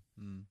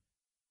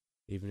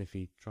 Even if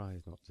he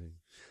tries not to.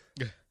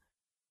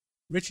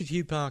 Richard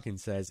Hugh Parkin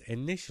says,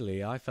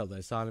 initially I felt that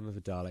Asylum of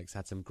the Daleks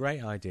had some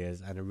great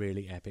ideas and a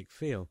really epic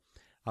feel.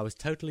 I was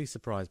totally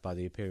surprised by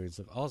the appearance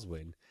of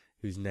Oswin,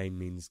 whose name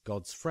means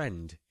God's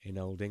friend in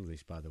Old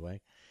English, by the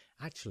way.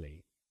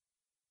 Actually,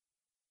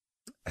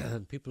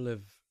 people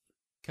have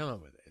come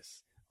up with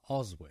this.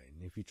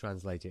 Oswin, if you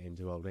translate it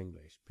into Old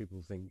English,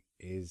 people think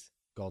is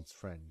God's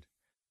friend.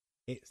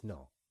 It's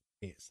not.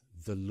 It's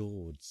the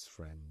Lord's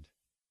friend.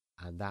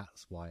 And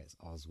that's why it's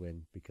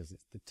Oswin, because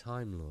it's the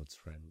Time Lord's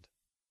friend.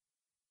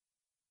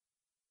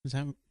 Is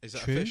that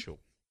true? official?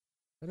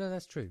 Oh, no,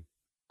 that's true.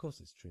 Of course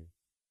it's true.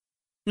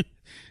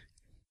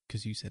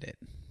 Because you said it.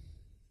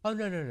 Oh,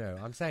 no.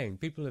 I'm saying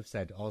people have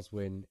said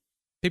Oswin.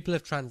 People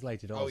have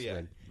translated Oswin. Oh,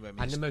 yeah.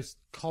 And the most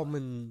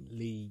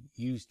commonly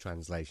used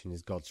translation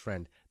is God's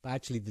friend. But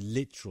actually the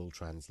literal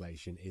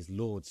translation is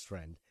Lord's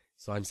friend.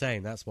 So I'm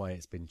saying that's why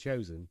it's been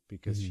chosen,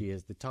 because she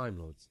is the Time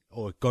Lord's,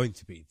 or going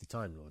to be the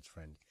Time Lord's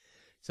friend.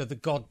 So the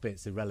God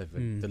bit's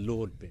irrelevant. The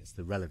Lord bit's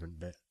the relevant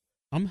bit.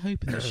 I'm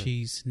hoping that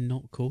she's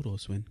not called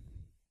Oswin.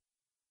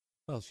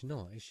 Well, she's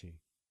not, is she?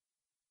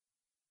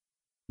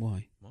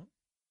 Why? What?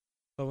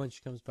 Well, when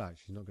she comes back,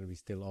 she's not going to be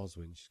still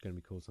Oswin. She's going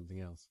to be called something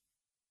else.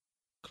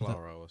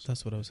 Clara or something.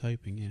 That's what I was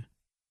hoping, yeah.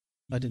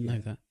 I didn't know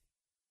that.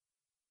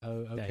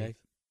 Oh, okay.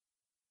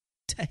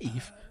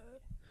 Dave?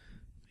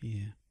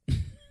 Yeah.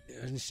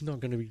 And she's not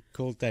going to be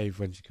called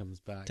Dave when she comes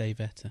back. Dave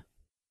Etta.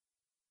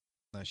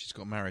 No, she's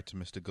got married to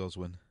Mr.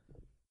 Goswin.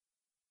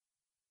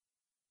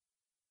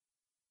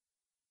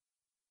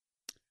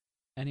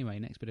 Anyway,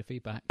 next bit of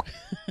feedback.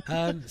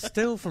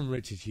 Still from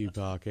Richard Hugh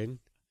Parkin.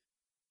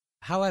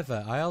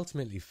 However, I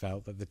ultimately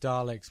felt that the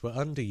Daleks were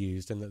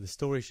underused and that the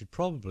story should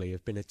probably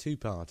have been a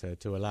 2-parter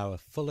to allow a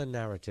fuller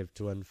narrative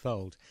to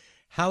unfold.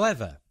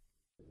 However,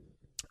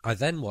 I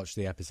then watched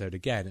the episode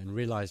again and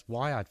realised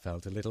why I'd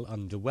felt a little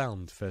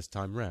underwhelmed first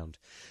time round.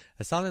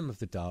 Asylum of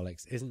the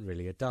Daleks isn't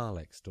really a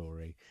Dalek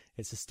story.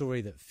 It's a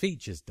story that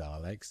features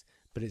Daleks,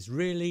 but it's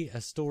really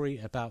a story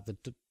about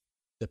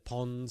the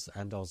Ponds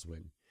and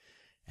Oswin.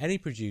 Any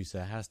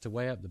producer has to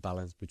weigh up the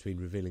balance between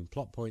revealing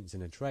plot points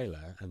in a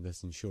trailer and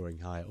thus ensuring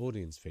higher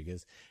audience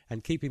figures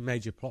and keeping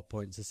major plot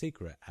points a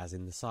secret, as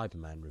in the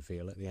Cyberman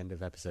reveal at the end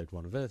of episode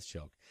 1 of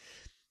Earthshock.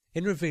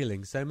 In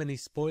revealing so many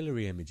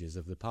spoilery images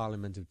of the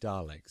Parliament of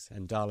Daleks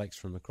and Daleks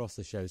from across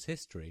the show's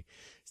history,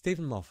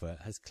 Stephen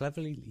Moffat has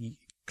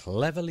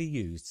cleverly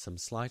used some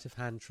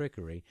sleight-of-hand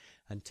trickery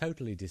and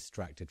totally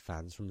distracted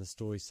fans from the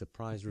story's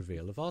surprise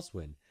reveal of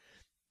Oswin.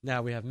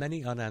 Now we have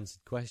many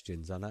unanswered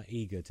questions and are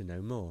eager to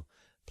know more.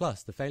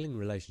 Plus, the failing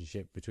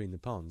relationship between the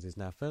Ponds is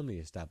now firmly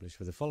established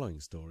for the following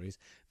stories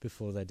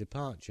before their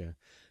departure.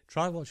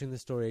 Try watching the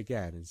story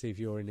again and see if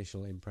your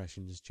initial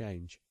impressions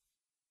change.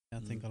 I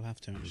think I'll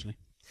have to, actually.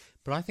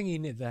 But I think he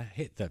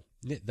hit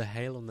the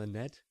hail on the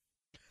Ned.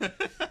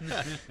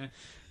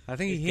 I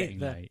think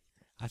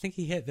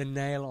he hit the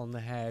nail on the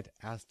head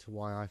as to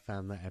why I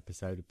found that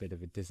episode a bit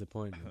of a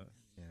disappointment.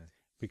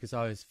 Because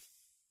I was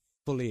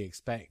fully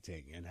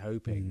expecting and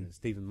hoping that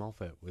Stephen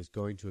Moffat was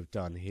going to have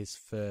done his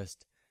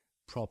first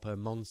proper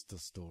monster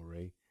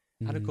story,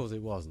 and of course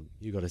it wasn't.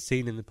 You got a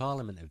scene in the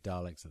Parliament of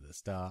Daleks at the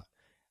start,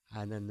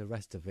 and then the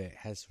rest of it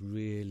has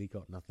really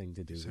got nothing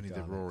to do with Daleks. It's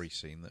only the Rory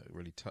scene that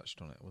really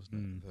touched on it,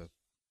 wasn't it?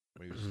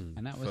 Where he was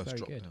and that was first very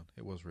good. down.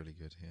 It was really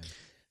good, yeah.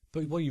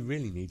 But what you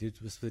really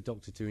needed was for the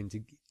Doctor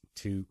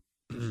to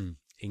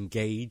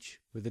engage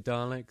with the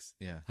Daleks.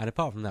 Yeah. And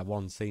apart from that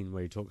one scene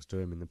where he talks to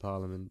him in the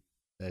Parliament,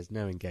 there's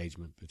no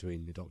engagement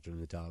between the Doctor and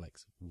the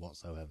Daleks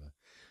whatsoever,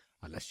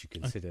 unless you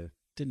consider.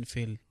 Didn't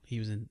feel he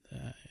was in.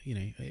 I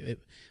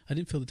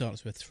didn't feel the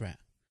Daleks were a threat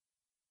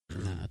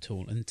from that at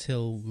all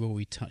until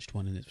Rory touched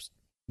one and it was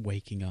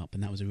waking up,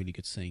 and that was a really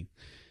good scene.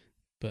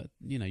 But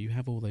you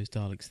have all those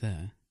Daleks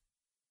there.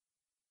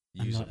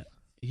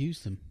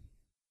 Use them.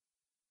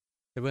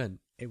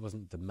 It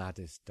wasn't the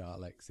maddest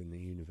Daleks in the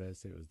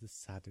universe. It was the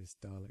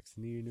saddest Daleks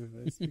in the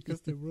universe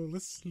because they were all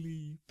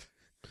asleep.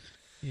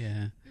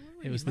 Yeah,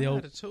 it was the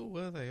old. At all,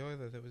 were they?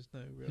 Either there was no.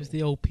 Real... It was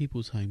the old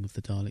people's home of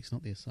the Daleks,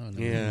 not the asylum.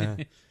 Yeah.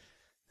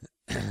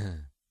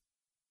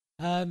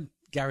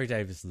 Gary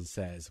Davison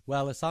says,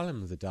 well,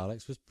 Asylum of the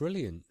Daleks was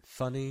brilliant,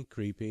 funny,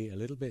 creepy, a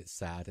little bit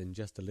sad, and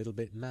just a little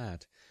bit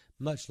mad,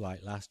 much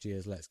like last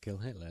year's Let's Kill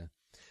Hitler.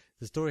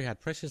 The story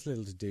had precious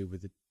little to do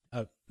with the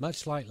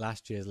much like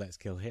last year's Let's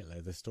Kill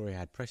Hitler, the story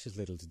had precious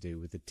little to do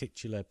with the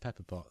titular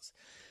pepperpots.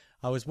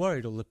 I was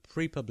worried all the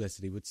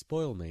pre-publicity would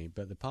spoil me,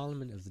 but the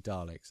Parliament of the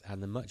Daleks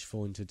and the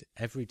much-vaunted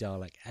Every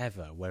Dalek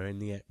Ever were in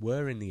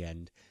the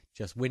end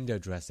just window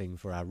dressing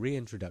for our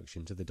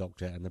reintroduction to the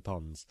Doctor and the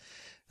Ponds.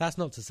 That's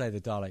not to say the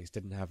Daleks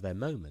didn't have their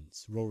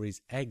moments. Rory's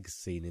eggs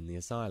scene in the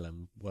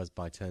asylum was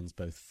by turns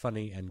both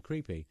funny and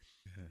creepy.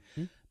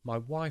 My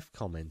wife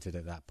commented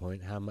at that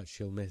point how much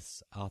she'll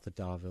miss Arthur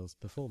Darville's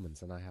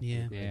performance, and I have to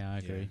agree. Yeah, I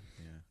agree.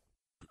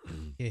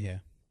 Yeah.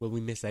 Will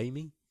we miss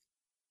Amy?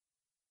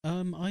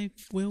 I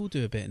will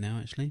do a bit now,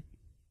 actually.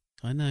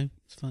 I know,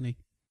 it's funny.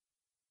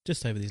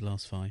 Just over these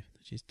last 5,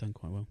 she's done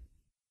quite well.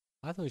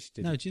 I thought she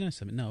did. No, do you know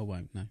something? No, I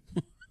won't, no.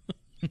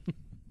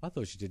 I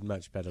thought she did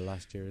much better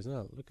last year as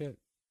well. Look at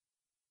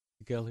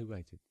The Girl Who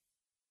Waited.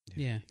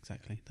 Yeah,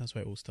 exactly. That's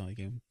where it all started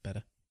getting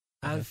better.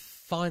 And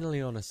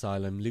finally on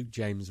Asylum, Luke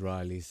James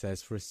Riley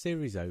says, for a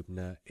series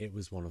opener, it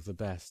was one of the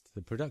best.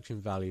 The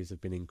production values have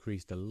been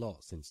increased a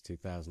lot since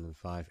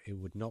 2005. It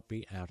would not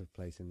be out of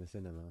place in the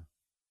cinema.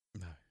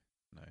 No.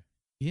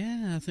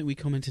 Yeah, I think we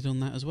commented on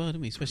that as well,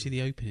 didn't we? Especially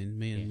the opening.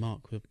 Me and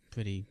Mark were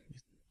pretty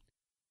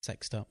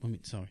sexed up.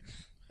 Sorry.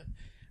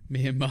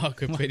 Me and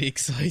Mark were pretty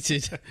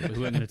excited. We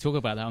weren't going to talk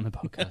about that on the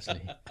podcast,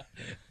 Lee.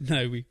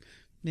 No, me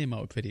and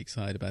Mark were pretty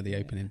excited about the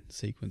opening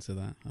sequence of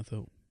that. I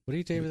thought. What are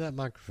you doing with that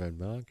microphone,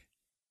 Mark?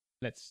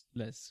 Let's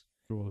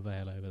draw a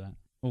veil over that.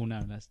 Oh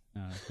no, let's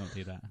not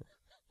do that.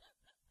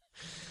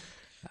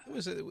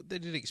 They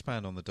did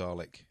expand on the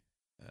Dalek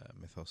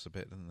mythos a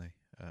bit, didn't they?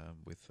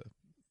 With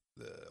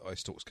the eye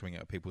stalks coming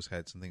out of people's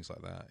heads and things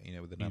like that.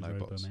 With the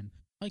nanobots.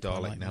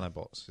 Dalek like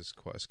nanobots is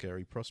quite a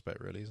scary prospect,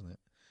 really, isn't it?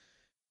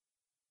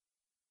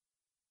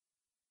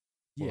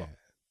 Yeah.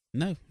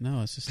 No,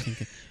 I was just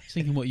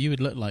thinking what you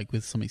would look like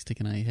with something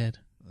sticking out of your head.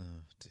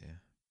 Oh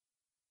dear.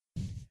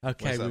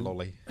 Okay, where's that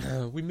lolly?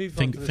 We move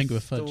on to the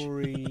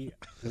story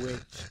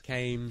which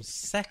came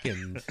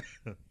second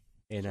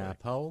in our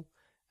poll,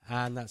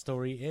 and that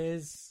story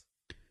is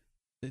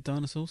the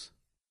dinosaurs.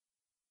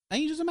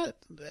 Angels.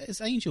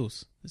 It's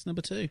Angels. It's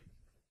number 2.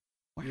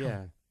 Wow.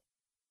 Yeah,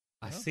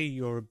 I see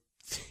your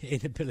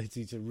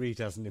inability to read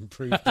hasn't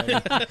improved.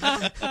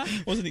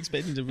 Wasn't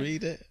expecting to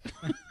read it.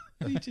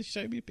 You just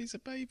showed me a piece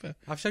of paper.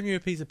 I've shown you a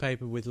piece of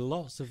paper with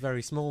lots of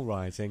very small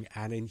writing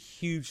and in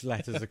huge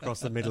letters across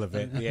the middle of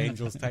it, the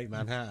Angels Take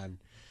Manhattan.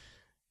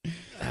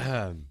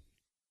 I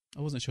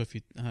wasn't sure if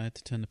I had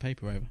to turn the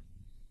paper over.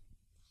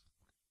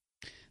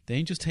 The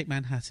Angels Take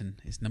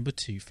Manhattan is number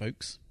 2,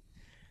 folks.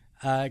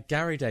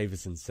 Gary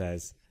Davison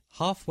says,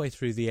 halfway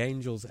through the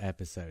Angels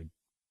episode,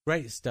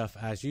 great stuff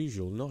as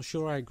usual. Not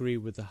sure I agree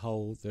with the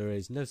whole there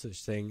is no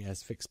such thing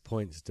as fixed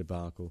points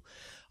debacle.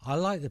 I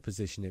like the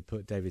position it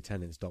put David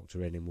Tennant's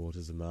Doctor in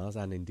Waters of Mars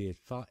and indeed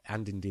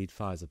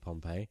Fires of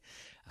Pompeii.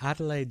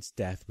 Adelaide's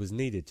death was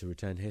needed to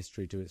return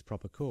history to its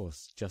proper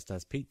course, just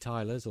as Pete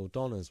Tyler's or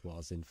Donna's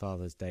was in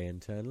Father's Day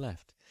and Turn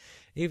Left.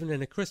 Even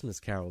in A Christmas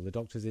Carol, the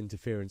Doctor's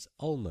interference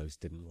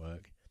almost didn't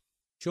work.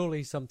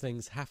 Surely some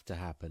things have to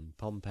happen.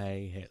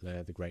 Pompeii,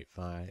 Hitler, the Great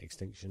Fire,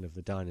 extinction of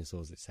the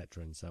dinosaurs,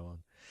 etc. and so on.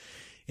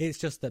 It's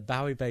just that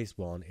Bowie Base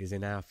 1 is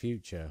in our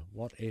future.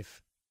 What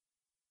if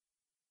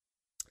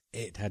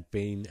it had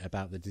been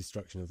about the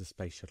destruction of the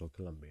Space Shuttle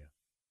Columbia?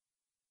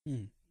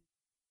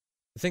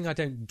 The thing I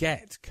don't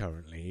get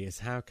currently is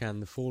how can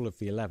the fall of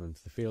the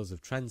 11th, the fields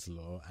of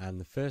Trenzalore, and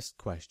the first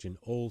question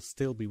all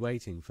still be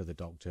waiting for the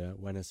Doctor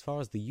when, as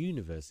far as the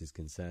universe is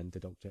concerned,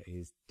 the Doctor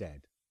is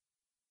dead?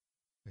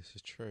 This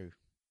is true.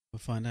 We'll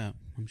find out,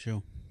 I'm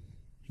sure,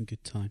 in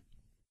good time.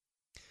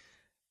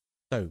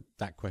 So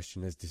that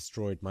question has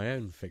destroyed my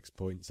own fixed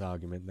points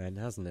argument then,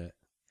 hasn't it?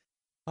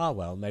 Ah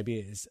well, maybe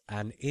it's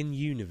an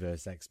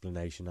in-universe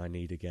explanation I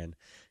need again.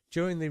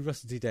 During the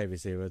Russell T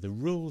Davies era, the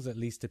rules at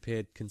least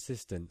appeared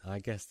consistent. I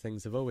guess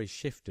things have always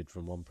shifted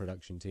from one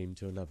production team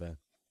to another.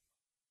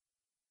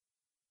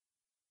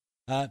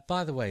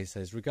 By the way, he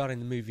says, regarding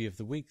the movie of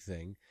the week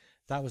thing,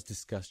 that was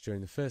discussed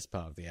during the first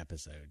part of the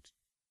episode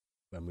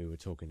when we were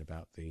talking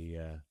about the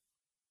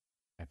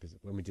episode,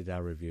 when we did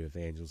our review of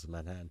the Angels of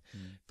Manhattan.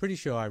 Pretty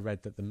sure I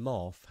read that the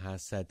Moth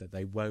has said that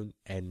they won't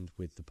end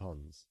with the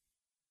Ponds.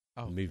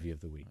 Oh, the movie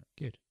of the week.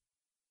 Good.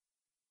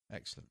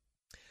 Excellent.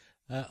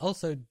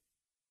 Also,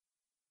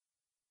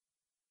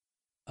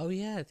 oh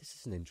yeah, this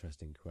is an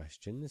interesting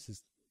question. This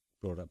is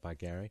brought up by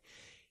Gary.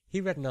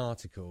 He read an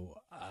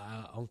article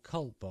on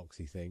Cultbox,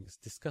 he thinks,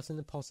 discussing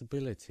the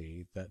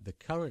possibility that the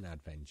current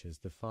adventures,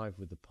 the 5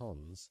 with the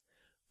Ponds,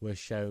 were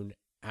shown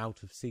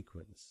out of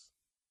sequence.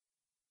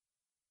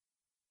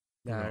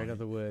 Now, in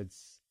other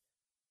words,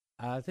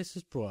 this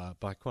was brought up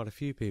by quite a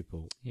few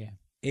people. Yeah.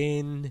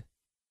 In,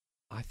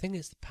 I think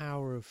it's the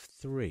Power of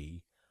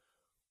 3,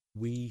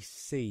 we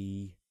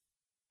see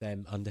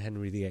them under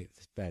Henry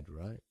VIII's bed,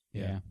 right?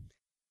 Yeah.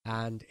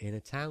 And in A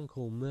Town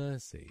Called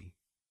Mercy,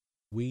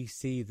 we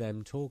see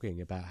them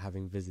talking about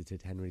having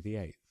visited Henry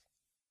VIII.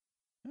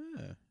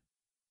 Ah.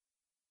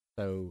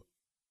 So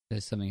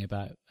There's something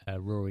about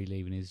Rory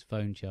leaving his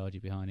phone charger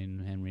behind in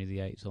Henry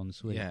VIII's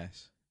ensuite.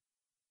 Yes.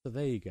 So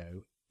there you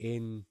go.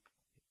 In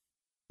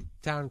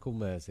Town Called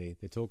Mercy,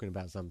 they're talking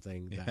about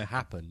something that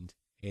happened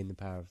in The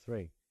Power of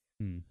 3.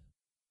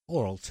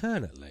 Or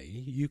alternately,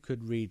 you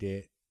could read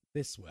it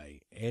this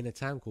way. In A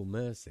Town Called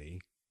Mercy,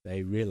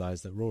 they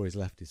realise that Rory's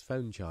left his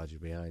phone charger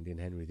behind in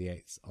Henry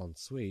VIII's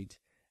ensuite,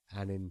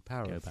 and in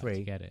Power of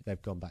 3,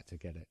 they've gone back to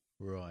get it.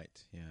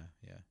 Right,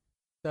 yeah.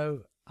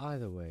 So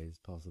either way is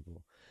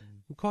possible.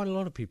 Quite a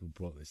lot of people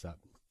brought this up.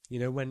 You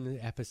know, when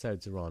the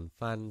episodes are on,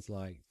 fans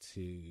like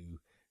to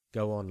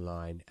go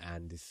online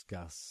and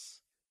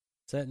discuss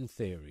certain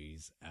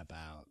theories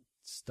about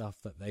stuff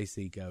that they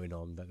see going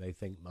on that they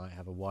think might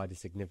have a wider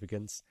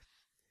significance.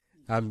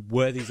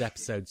 Were these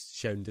episodes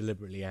shown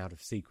deliberately out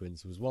of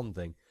sequence was one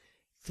thing.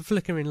 The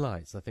flickering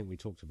lights, I think we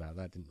talked about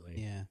that, didn't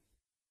we? Yeah.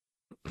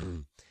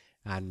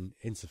 And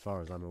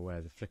insofar as I'm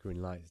aware, the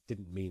flickering lights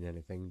didn't mean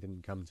anything,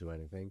 didn't come to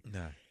anything.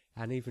 No.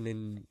 And even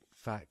in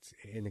fact,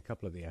 in a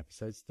couple of the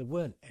episodes, there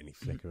weren't any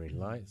flickering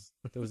lights.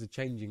 There was a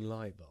changing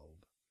light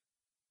bulb,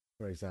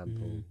 for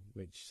example,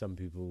 which some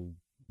people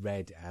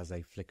read as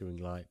a flickering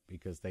light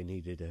because they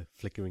needed a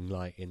flickering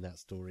light in that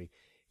story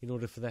in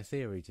order for their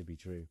theory to be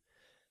true.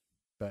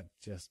 But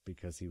just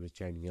because he was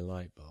changing a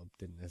light bulb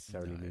didn't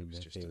necessarily mean it was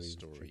their just theory a was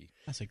story true.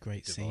 That's a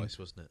great device, scene.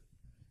 wasn't it?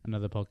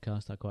 Another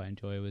podcast I quite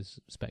enjoy was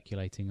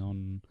speculating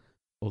on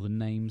all the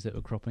names that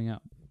were cropping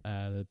up,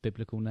 the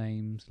biblical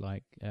names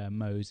like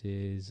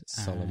Moses,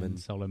 Solomon,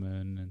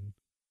 and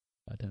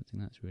I don't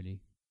think that's really...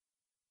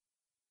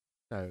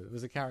 No, there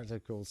was a character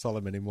called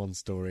Solomon in one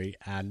story,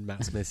 and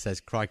Matt Smith says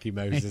 "Crikey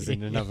Moses"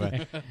 in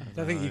another. I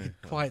don't think you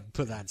could quite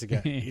put that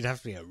together. You'd have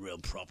to be a real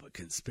proper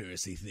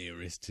conspiracy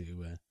theorist to...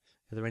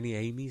 Are there any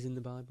Amy's in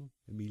the Bible?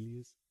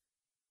 Amelia's?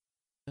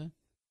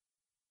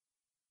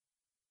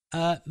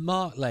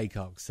 Mark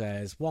Laycock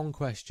says, one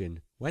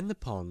question. When the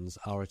Ponds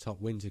are atop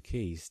Winter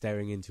Quay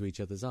staring into each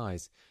other's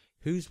eyes,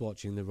 who's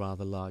watching the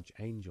rather large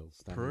angel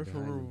standing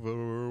behind them?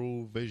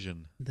 Peripheral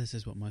vision. This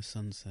is what my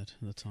son said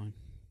at the time.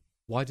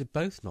 Why did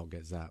both not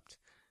get zapped?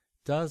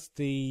 Does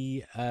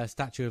the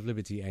Statue of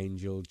Liberty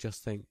angel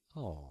just think,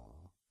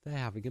 oh, they're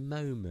having a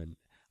moment,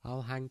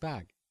 I'll hang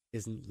back?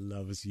 Isn't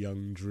love's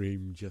young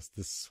dream just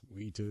the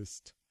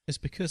sweetest? It's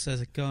because there's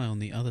a guy on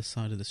the other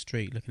side of the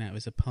street looking out of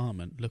his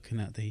apartment,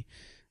 looking at the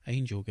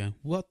angel going,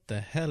 what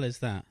the hell is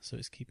that? So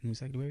it's keeping him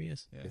exactly where he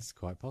is. Yeah. It's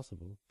quite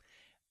possible.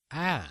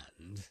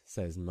 And,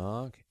 says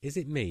Mark, is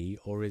it me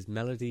or is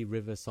Melody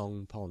River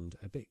Song Pond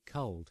a bit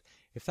cold?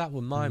 If that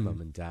were my mum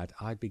and dad,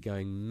 I'd be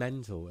going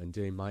mental and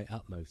doing my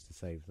utmost to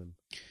save them.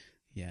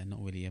 Yeah,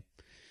 not really a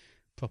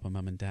proper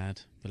mum and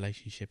dad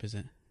relationship, is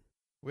it?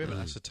 We haven't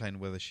ascertained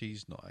whether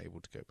she's not able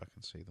to go back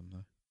and see them,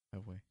 though,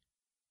 have we?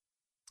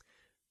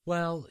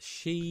 Well,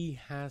 she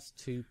has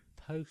to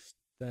post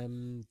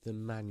them the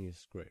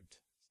manuscript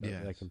so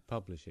that they can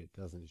publish it,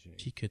 doesn't she?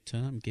 She could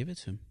turn up and give it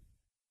to him.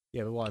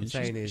 Yeah, but what I'm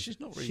saying is... She's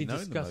not really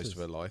known them most of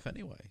her life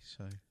anyway,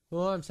 so...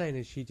 Well, what I'm saying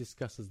is she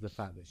discusses the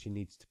fact that she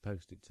needs to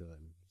post it to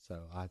them.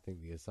 So I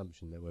think the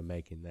assumption that we're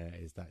making there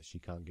is that she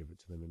can't give it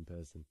to them in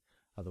person.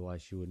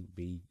 Otherwise, she wouldn't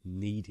be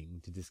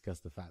needing to discuss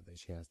the fact that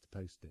she has to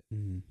post it.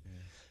 Mm.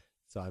 Yeah.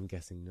 So I'm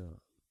guessing not.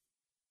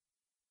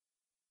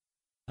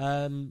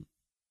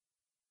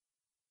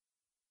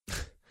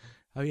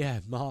 Oh yeah,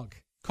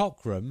 Mark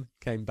Cockram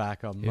came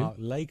back on Mark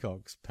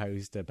Laycock's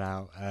post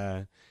about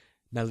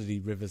Melody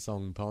River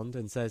Song Pond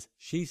and says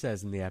she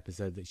says in the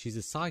episode that she's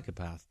a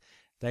psychopath.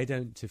 They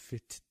don't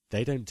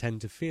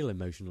tend to feel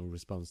emotional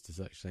response to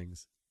such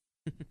things.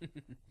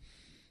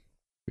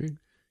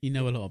 You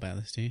know a lot about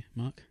this, do you,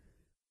 Mark?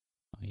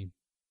 Are you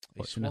He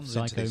watching enough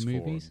swans into Psycho these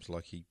movies? forums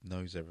like he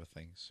knows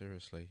everything.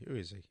 Seriously, who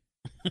is he?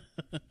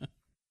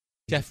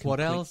 Jeff Complete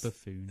Waddell.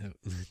 buffoon.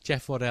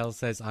 Jeff Waddell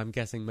says, I'm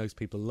guessing most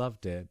people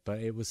loved it, but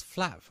it was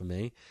flat for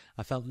me.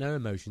 I felt no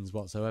emotions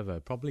whatsoever,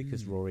 probably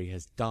because Rory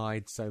has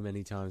died so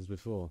many times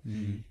before.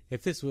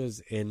 If this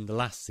was in the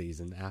last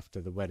season after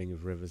the wedding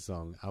of River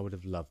Song, I would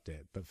have loved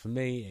it. But for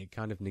me, it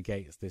kind of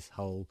negates these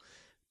whole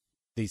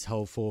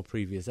 4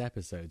 previous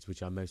episodes,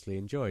 which I mostly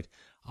enjoyed.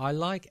 I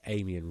like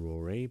Amy and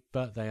Rory,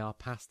 but they are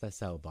past their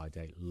sell-by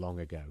date long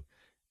ago.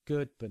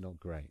 Good, but not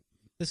great.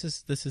 This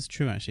is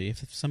true, actually.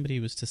 If somebody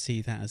was to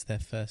see that as their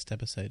first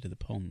episode of The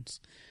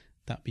Ponds,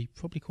 that'd be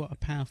probably quite a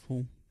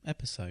powerful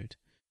episode.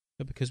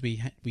 But because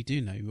we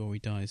do know Rory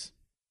dies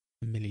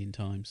a million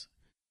times.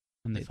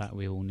 And the fact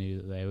we all knew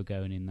that they were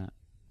going in that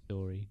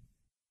story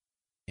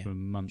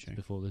from months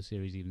before the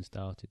series even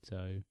started,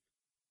 so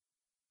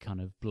kind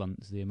of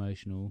blunts the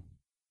emotional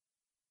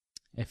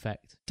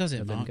effect. Does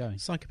it, of them Mark? going.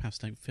 Psychopaths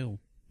don't feel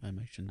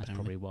emotion. That's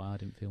apparently. probably why I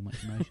didn't feel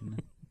much emotion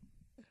then.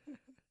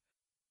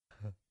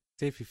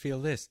 See if you feel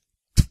this.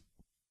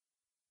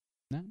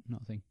 No,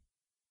 not a thing.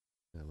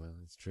 Oh, well,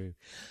 that's true.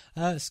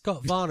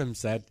 Scott Varnum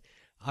said,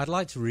 I'd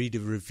like to read a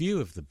review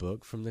of the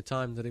book from the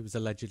time that it was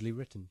allegedly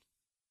written.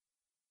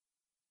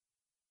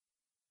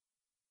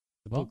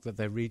 The book that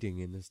they're reading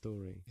in the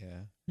story.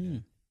 Yeah.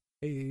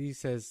 He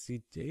says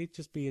he'd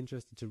just be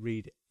interested to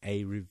read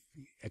a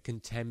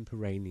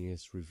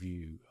contemporaneous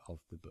review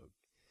of the book.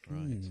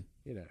 Right.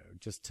 You know,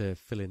 just to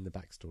fill in the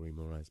backstory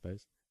more, I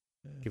suppose.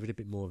 Yeah. Give it a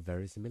bit more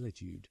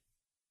verisimilitude.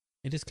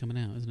 It is coming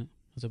out, isn't it,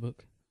 as a book?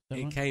 Is that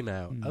It right? came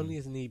out only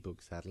as an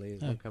ebook, sadly.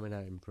 It's Oh. not coming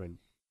out in print,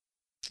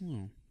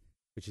 Oh.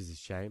 which is a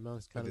shame. I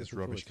was kind With of this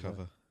rubbish looking forward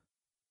to cover.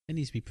 It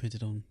needs to be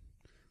printed on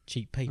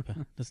cheap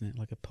paper, doesn't it?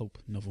 Like a pulp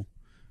novel.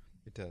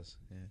 It does,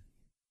 yeah.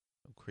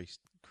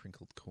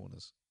 Crinkled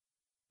corners.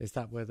 that. Is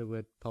that where the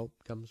word pulp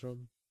comes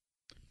from?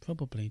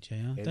 Probably,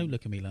 JR. Don't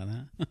look at me like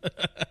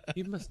that.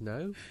 You must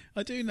know.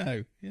 I do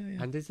know.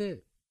 Yeah. And is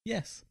it?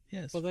 Yes.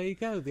 Well, there you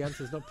go. The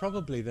answer's not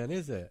probably then,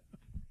 is it?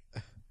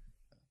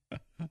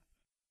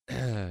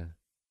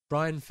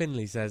 Brian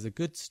Finley says, a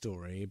good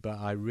story, but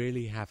I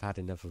really have had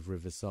enough of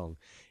River Song.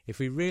 If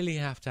we really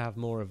have to have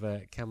more of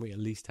a, can we at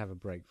least have a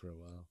break for a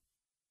while?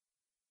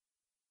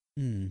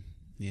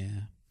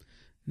 Yeah.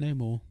 No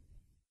more.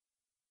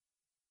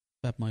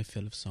 Had my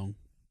fill of song.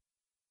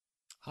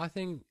 I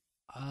think,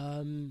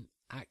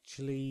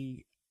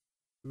 actually,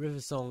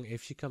 River Song,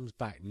 if she comes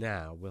back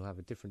now, will have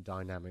a different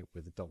dynamic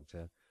with the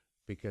Doctor,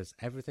 because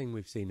everything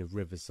we've seen of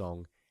River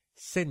Song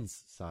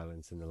since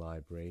Silence in the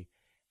Library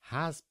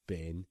has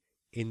been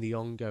in the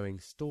ongoing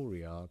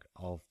story arc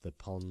of the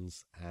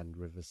Ponds and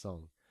River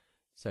Song.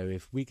 So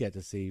if we get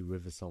to see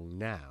River Song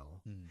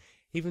now,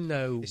 even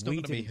though it's not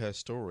going to be her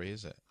story,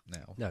 is it?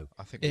 Now, no,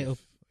 I think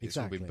it's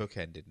all been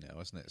bookended now,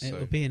 isn't it?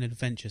 It'll be an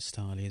adventure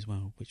style as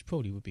well, which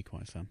probably would be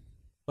quite fun.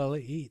 Well,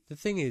 the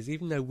thing is,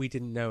 even though we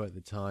didn't know at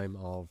the time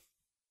of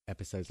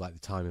episodes like The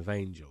Time of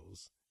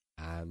Angels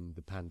and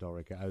the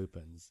Pandorica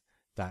Opens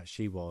that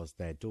she was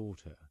their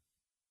daughter,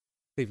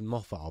 Stephen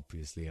Moffat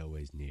obviously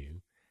always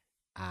knew.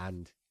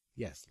 And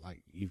yes,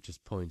 like you've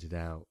just pointed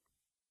out,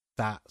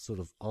 that sort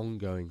of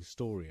ongoing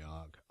story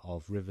arc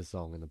of River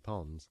Song and the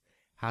Ponds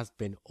has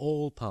been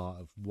all part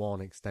of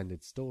one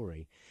extended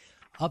story.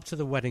 Up to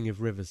the wedding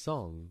of River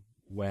Song,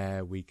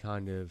 where we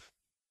kind of,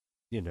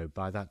 you know,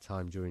 by that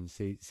time during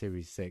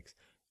Series 6,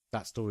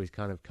 that story's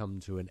kind of come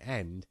to an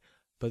end.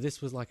 But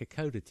this was like a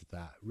coda to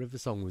that. River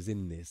Song was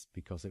in this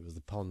because it was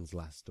the Pond's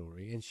last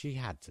story, and she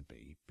had to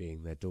be,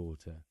 being their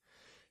daughter.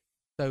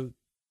 So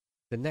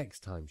the next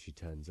time she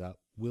turns up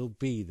will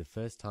be the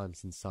first time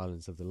since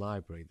Silence of the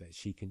Library that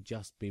she can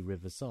just be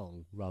River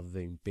Song rather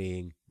than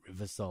being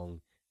River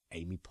Song,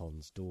 Amy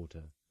Pond's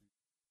daughter.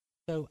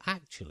 So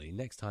actually,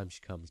 next time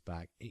she comes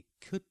back, it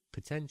could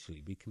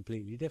potentially be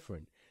completely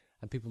different,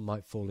 and people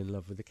might fall in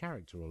love with the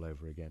character all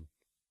over again.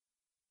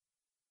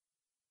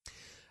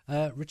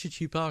 Richard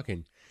Hugh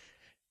Parkin.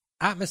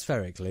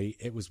 Atmospherically,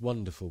 it was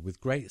wonderful,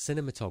 with great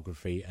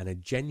cinematography and a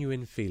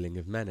genuine feeling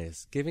of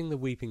menace, giving the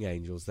Weeping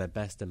Angels their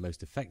best and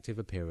most effective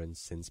appearance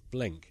since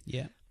Blink.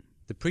 Yeah.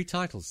 The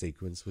pre-title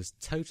sequence was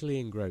totally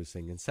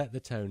engrossing and set the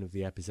tone of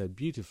the episode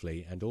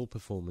beautifully, and all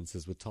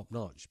performances were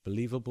top-notch,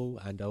 believable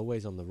and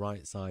always on the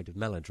right side of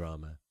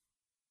melodrama.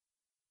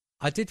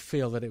 I did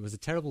feel that it was a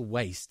terrible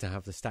waste to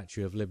have the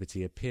Statue of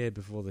Liberty appear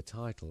before the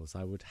titles.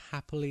 I would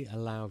happily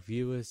allow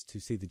viewers to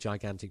see the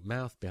gigantic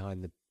mouth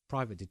behind the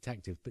private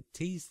detective, but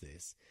tease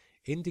this,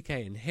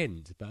 indicate and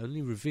hint, but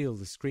only reveal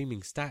the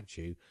screaming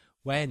statue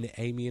when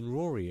Amy and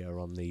Rory are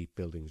on the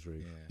building's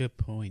roof. Yeah. Good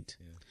point.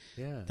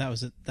 Yeah. That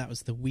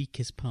was the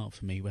weakest part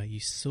for me, where you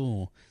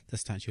saw the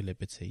Statue of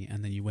Liberty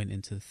and then you went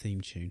into the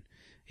theme tune.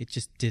 It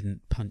just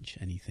didn't punch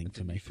anything for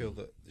Didn't me. you feel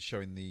that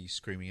showing the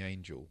screaming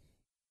angel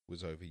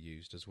was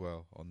overused as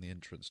well on the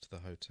entrance to the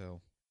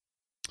hotel?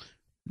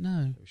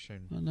 No. It was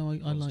shown No,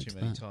 I liked too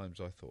many that. times,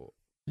 I thought.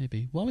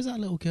 Maybe. Why was that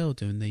little girl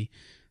doing the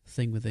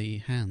thing with the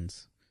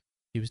hands?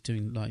 She was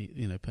doing, like,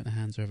 putting her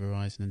hands over her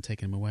eyes and then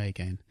taking them away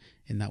again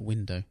in that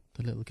window.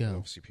 The little girl.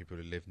 Obviously, people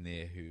who live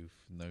near who've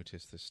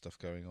noticed this stuff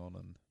going on,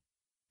 and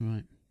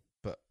Right.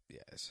 but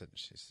yeah,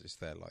 essentially, it's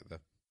there like the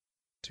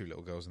two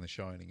little girls in The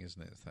Shining,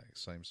 isn't it? It's that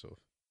same sort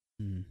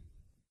of. Mm.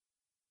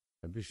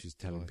 Maybe she's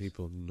telling Nice.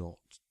 people not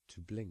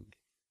to blink.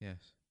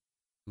 Yes.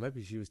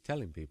 Maybe she was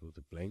telling people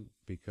to blink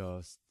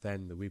because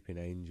then the weeping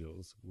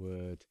angels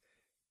would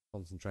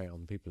concentrate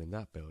on the people in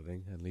that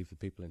building and leave the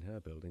people in her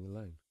building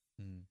alone.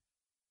 Mm.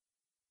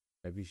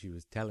 Maybe she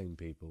was telling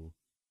people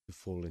to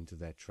fall into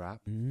their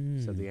trap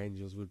Mm. so the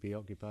angels would be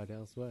occupied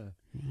elsewhere.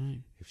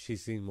 Right. If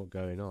she's seen what's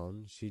going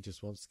on, she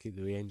just wants to keep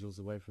the angels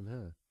away from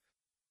her.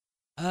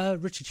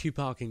 Richard Hugh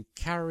Parkin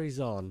carries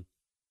on,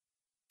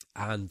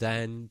 and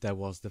then there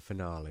was the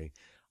finale.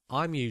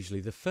 I'm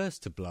usually the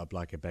first to blub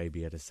like a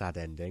baby at a sad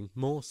ending,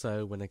 more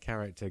so when a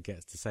character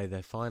gets to say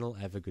their final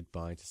ever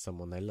goodbye to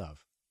someone they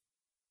love.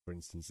 For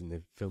instance, in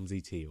the films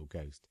E.T. or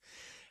Ghost.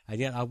 And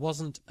yet I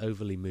wasn't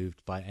overly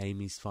moved by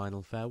Amy's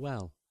final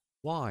farewell.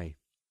 Why?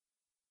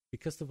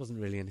 Because there wasn't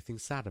really anything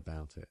sad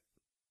about it.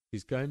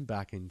 She's going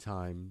back in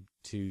time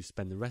to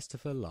spend the rest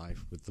of her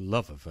life with the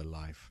love of her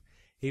life.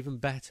 Even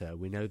better,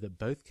 we know that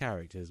both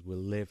characters will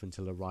live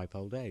until a ripe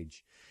old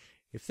age.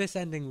 If this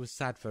ending was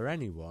sad for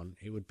anyone,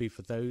 it would be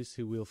for those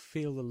who will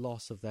feel the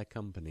loss of their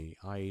company,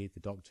 i.e. the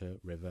Doctor,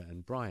 River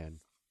and Brian.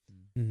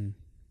 Mm.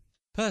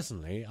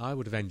 Personally, I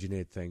would have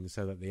engineered things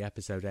so that the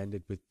episode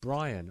ended with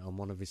Brian on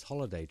one of his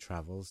holiday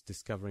travels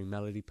discovering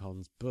Melody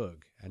Pond's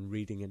book and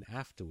reading an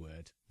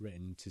afterword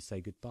written to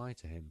say goodbye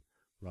to him,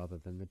 rather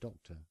than the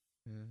Doctor.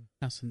 Yeah.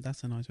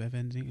 That's a nice way of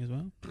ending it as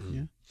well.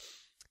 Yeah.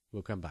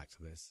 We'll come back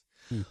to this.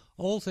 Mm.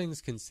 All things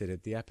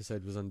considered, the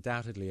episode was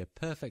undoubtedly a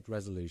perfect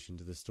resolution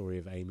to the story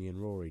of Amy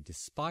and Rory,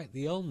 despite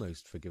the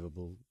almost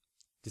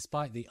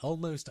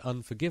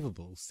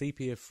unforgivable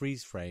sepia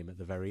freeze frame at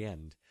the very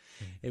end.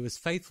 It was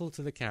faithful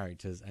to the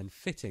characters and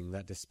fitting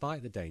that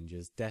despite the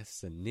dangers,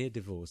 deaths and near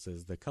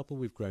divorces, the couple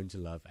we've grown to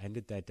love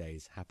ended their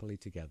days happily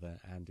together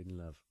and in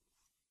love.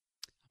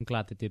 I'm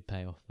glad they did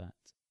pay off that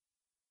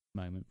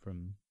moment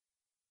from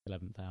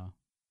 11th Hour.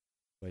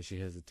 Where she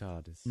has the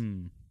TARDIS.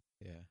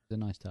 Yeah. It's a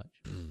nice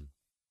touch. And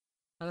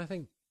I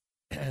think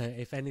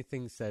if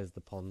anything says the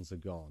Ponds are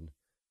gone,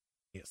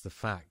 it's the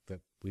fact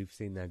that we've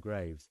seen their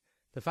graves.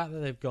 The fact that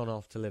they've gone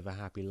off to live a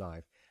happy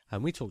life.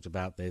 And we talked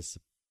about this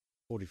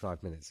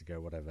 45 minutes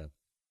ago, whatever.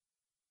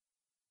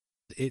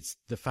 It's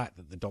the fact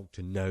that the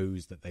Doctor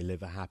knows that they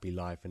live a happy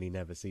life and he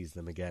never sees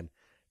them again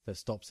that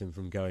stops him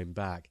from going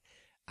back.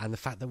 And the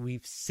fact that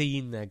we've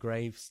seen their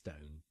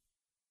gravestone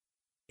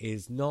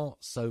is not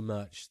so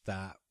much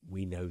that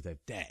we know they're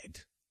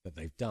dead, that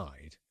they've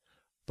died,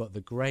 but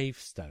the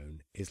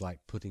gravestone is like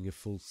putting a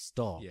full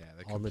stop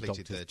on the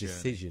Doctor's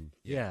decision.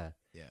 Yeah.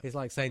 It's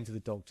like saying to the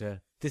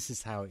Doctor, this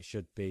is how it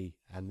should be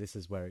and this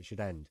is where it should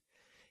end.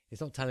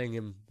 It's not telling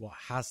him what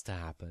has to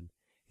happen,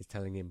 it's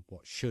telling him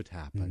what should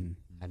happen.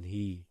 And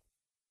he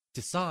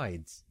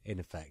decides, in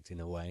effect,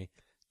 in a way,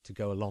 to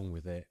go along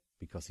with it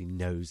because he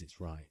knows it's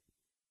right.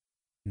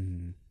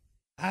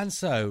 And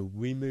so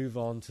we move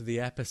on to the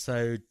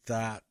episode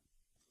that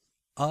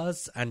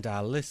us and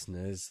our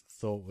listeners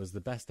thought was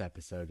the best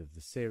episode of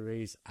the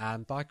series,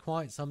 and by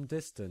quite some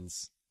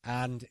distance.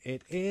 And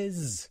it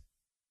is...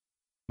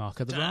 Mark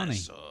of the Rani.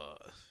 Oh.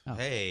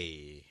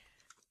 Hey.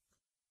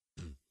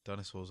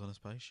 Dinosaurs on a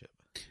spaceship.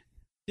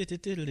 Can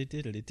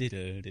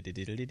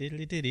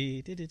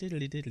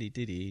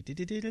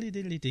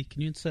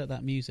you insert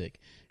that music?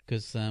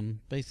 Because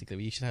basically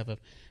we should have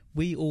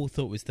we all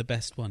thought it was the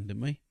best one,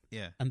 didn't we?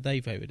 Yeah. And they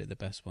voted it the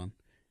best one.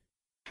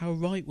 How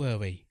right were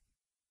we?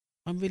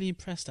 I'm really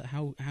impressed at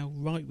how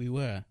right we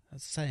were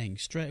at saying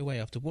straight away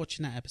after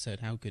watching that episode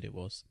how good it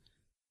was.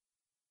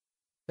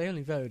 They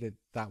only voted it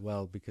that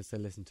well because they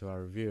listened to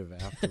our review of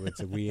it afterwards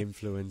and we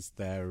influenced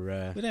their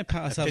we don't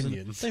pat ourselves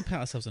opinions. Don't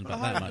pat ourselves on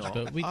about that much,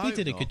 but we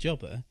did a good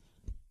job there.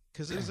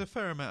 Because there was a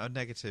fair amount of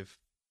negative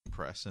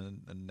press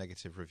and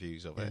negative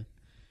reviews of it.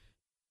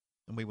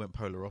 And we went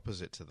polar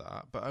opposite to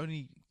that, but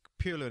only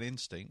purely on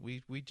instinct.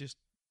 We did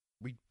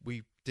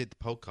the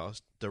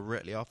podcast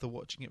directly after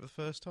watching it for the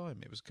first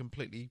time. It was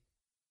completely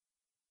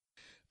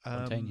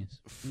spontaneous,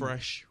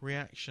 fresh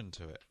reaction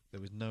to it.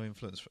 There was no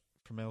influence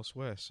from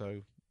elsewhere.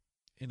 So,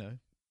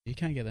 you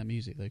can get that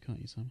music though, can't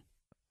you, Simon?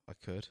 I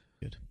could.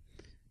 Good.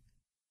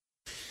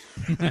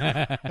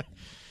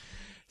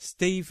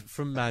 Steve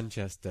from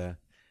Manchester.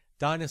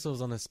 Dinosaurs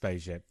on a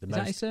spaceship. Is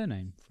that his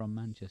surname? From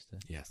Manchester?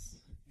 Yes.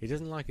 He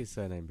doesn't like his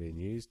surname being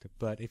used,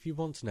 but if you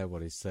want to know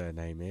what his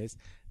surname is,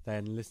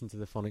 then listen to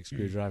the Phonic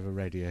Screwdriver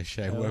radio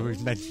show where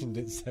we've mentioned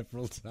it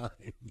several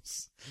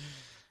times.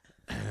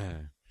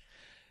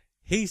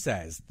 He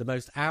says, the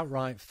most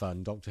outright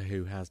fun Doctor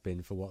Who has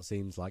been for what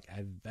seems like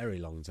a very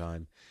long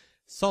time.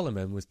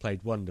 Solomon was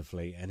played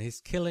wonderfully, and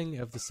his killing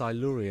of the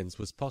Silurians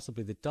was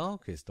possibly the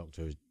darkest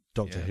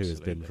Doctor Who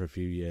has been for a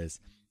few years.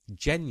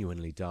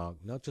 Genuinely dark,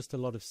 not just a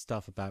lot of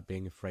stuff about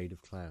being afraid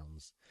of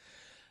clowns.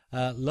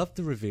 Loved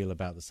the reveal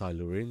about the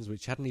Silurians,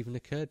 which hadn't even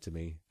occurred to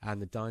me,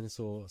 and the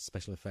dinosaur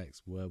special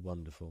effects were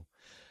wonderful.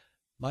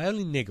 My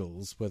only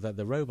niggles were that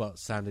the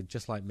robots sounded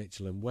just like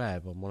Mitchell and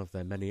Webb on one of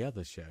their many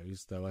other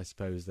shows, though I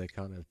suppose there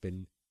can't have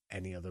been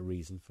any other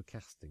reason for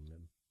casting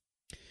them.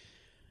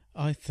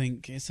 I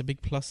think it's a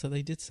big plus that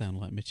they did sound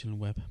like Mitchell and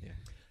Webb. Yeah,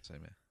 same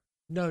here.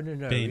 No.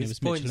 Being it His was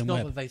point Mitchell is and not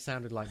Webb. that they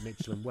sounded like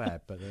Mitchell and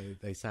Webb, but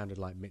they sounded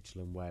like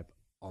Mitchell and Webb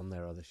on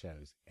their other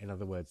shows. In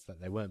other words,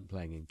 that they weren't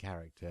playing in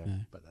character, No.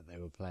 but that they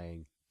were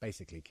playing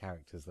basically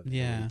characters that they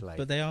Yeah, already played.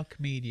 but they are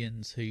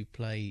comedians who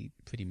play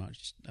pretty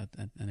much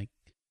an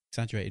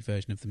exaggerated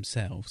version of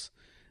themselves,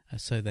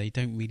 so they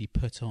don't really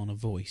put on a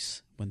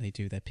voice when they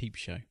do their peep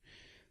show.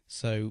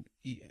 So,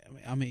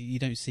 I mean, you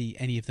don't see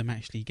any of them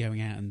actually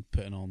going out and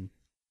putting on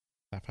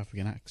South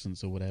African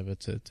accents or whatever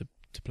to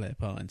play a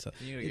part. And so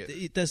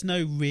there's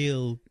no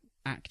real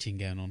acting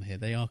going on here.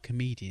 They are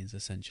comedians,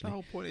 essentially. The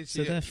whole point is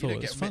so you therefore,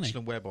 don't it's get funny. Mitchell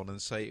and Webb on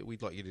and say,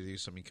 we'd like you to do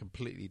something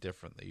completely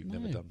different that you've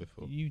never done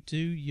before. You do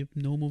your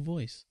normal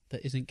voice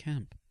that isn't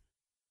camp.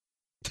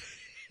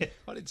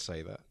 I didn't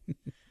say that.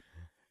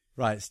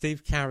 Right,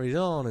 Steve carries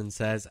on and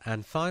says,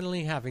 and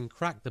finally having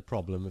cracked the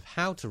problem of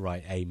how to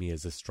write Amy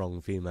as a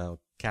strong female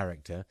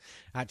character,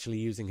 actually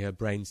using her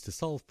brains to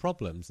solve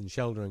problems and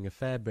shouldering a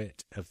fair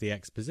bit of the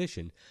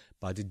exposition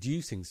by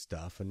deducing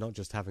stuff and not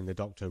just having the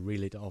Doctor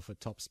reel it off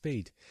at top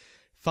speed.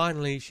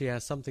 Finally, she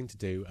has something to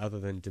do other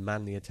than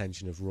demand the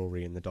attention of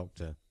Rory and the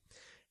Doctor.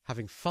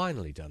 Having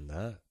finally done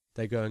that,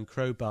 they go and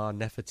crowbar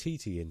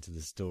Nefertiti into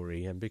the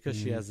story, and because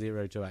she has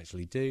zero to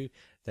actually do,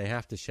 they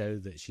have to show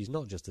that she's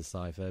not just a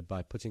cipher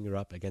by putting her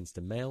up against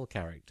a male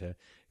character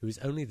who is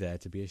only there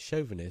to be a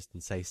chauvinist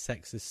and say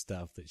sexist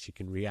stuff that she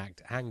can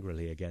react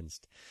angrily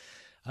against.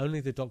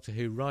 Only the Doctor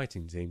Who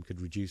writing team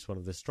could reduce one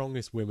of the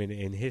strongest women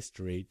in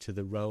history to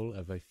the role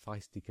of a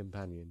feisty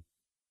companion.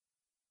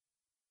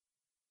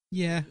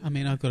 Yeah, I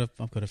mean, I've got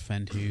a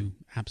friend who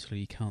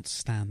absolutely can't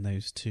stand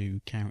those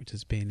two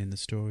characters being in the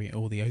story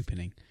or the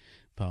opening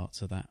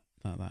parts of that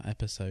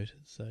episode.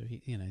 So he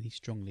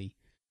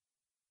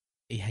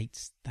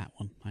hates that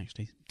one,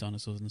 actually,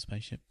 Dinosaurs in the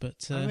Spaceship.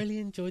 But I really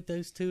enjoyed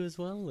those two as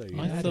well, though.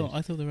 I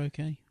thought they were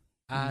okay.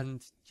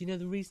 And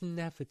the reason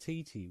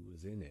Nefertiti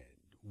was in it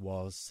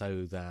was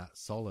so that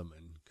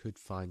Solomon could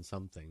find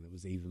something that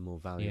was even more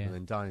valuable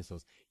than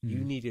dinosaurs. You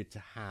needed to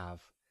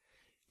have.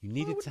 Do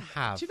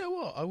you know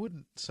what? I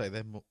wouldn't say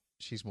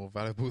she's more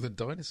valuable than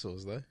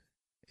dinosaurs, though.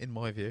 In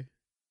my view.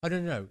 I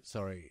don't know.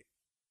 Sorry,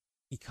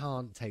 he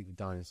can't take the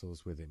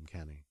dinosaurs with him,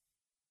 can he?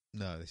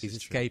 No, he's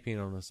escaping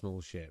on a small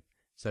ship,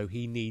 so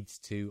he needs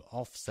to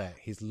offset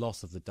his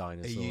loss of the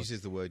dinosaurs. He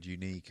uses the word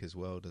unique as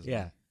well, doesn't he?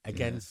 Yeah,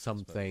 against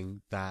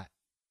something that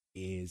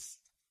is,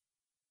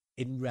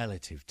 in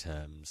relative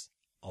terms,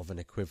 of an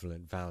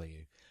equivalent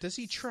value. Does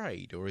he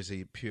trade, or is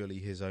he purely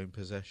his own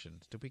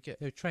possession? Did we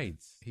get... No,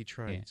 trades. He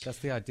trades. Yeah. That's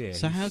the idea.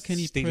 So how can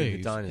he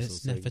prove the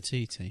it's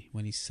Nefertiti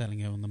when he's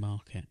selling her on the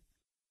market?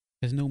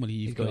 Because normally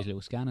he's got his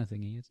little scanner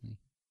thingy, isn't he?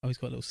 Oh, he's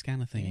got a little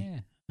scanner thingy. Yeah,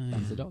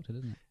 that's the Doctor,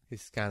 doesn't it?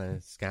 His scanner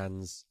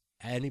scans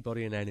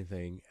anybody and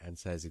anything and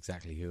says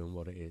exactly who and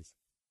what it is.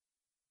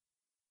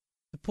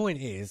 The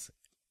point is,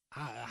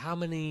 how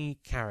many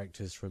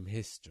characters from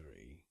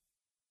history,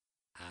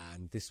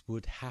 and this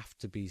would have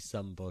to be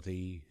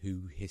somebody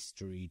who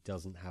history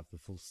doesn't have the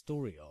full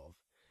story of,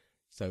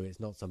 so it's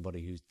not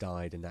somebody who's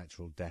died a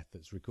natural death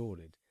that's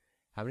recorded.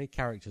 How many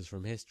characters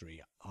from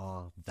history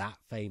are that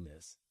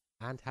famous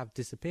and have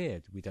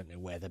disappeared? We don't know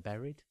where they're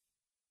buried.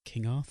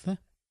 King Arthur?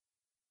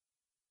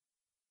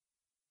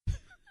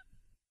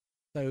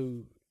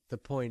 So the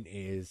point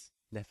is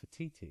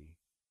Nefertiti.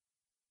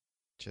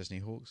 Chesney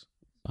Hawkes.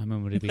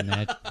 Simon would have been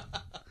there.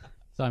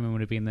 Simon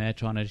would have been there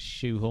trying to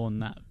shoehorn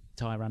that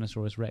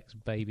Tyrannosaurus Rex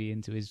baby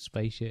into his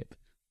spaceship.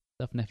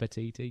 Stuff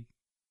Nefertiti.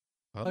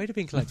 Oh, he'd have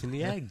been collecting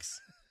the eggs.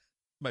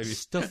 Maybe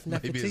Stuff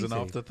Nefertiti. Maybe it's an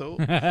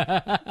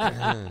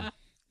afterthought.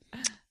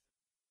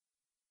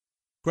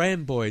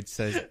 Graham Boyd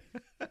says,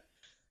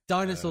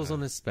 Dinosaurs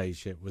on a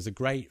Spaceship was a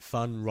great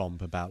fun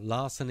romp about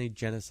larceny,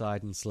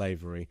 genocide and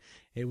slavery.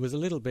 It was a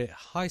little bit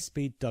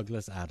high-speed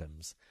Douglas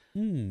Adams.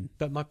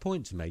 But my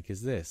point to make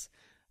is this.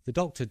 The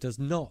Doctor does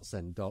not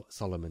send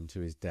Solomon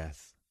to his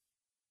death.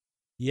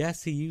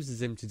 Yes, he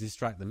uses him to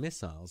distract the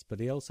missiles, but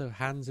he also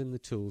hands him the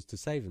tools to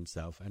save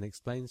himself and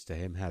explains to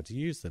him how to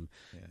use them.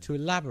 Yeah. To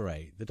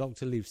elaborate, the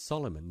Doctor leaves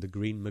Solomon the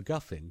green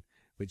MacGuffin,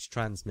 which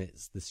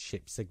transmits the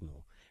ship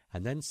signal,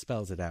 and then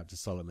spells it out to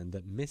Solomon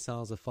that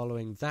missiles are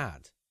following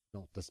that,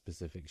 not the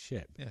specific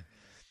ship. Yeah.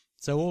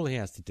 So all he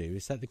has to do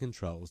is set the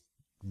controls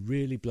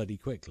really bloody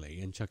quickly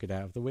and chuck it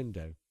out of the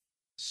window.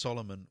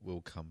 Solomon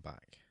will come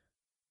back.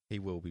 He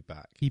will be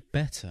back. He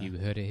better. You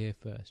heard it here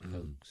first,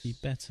 folks. He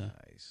better.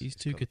 He's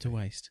too good to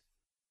waste.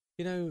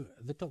 You know,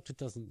 the Doctor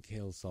doesn't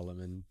kill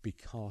Solomon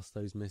because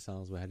those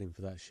missiles were heading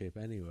for that ship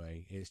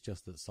anyway. It's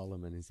just that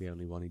Solomon is the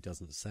only one he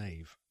doesn't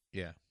save.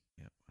 Yeah.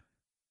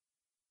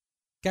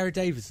 Gary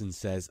Davison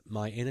says,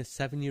 my inner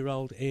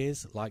 7-year-old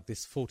is, like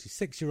this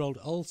 46-year-old,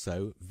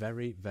 also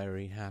very,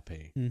 very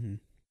happy. Mm-hmm.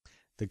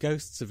 The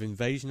ghosts of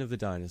Invasion of the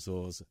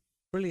Dinosaurs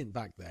Brilliant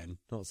back then,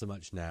 not so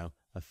much now,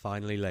 are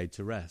finally laid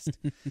to rest.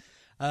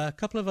 A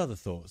couple of other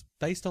thoughts.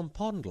 Based on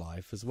pond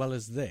life as well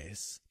as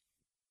this,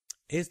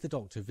 is the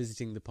Doctor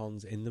visiting the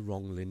ponds in the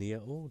wrong linear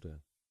order?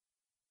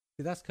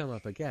 See, that's come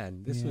up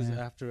again. This was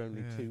after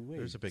only 2 weeks.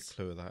 There's a big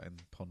clue of that in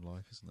Pond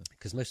Life, isn't there?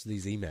 Because most of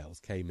these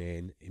emails came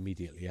in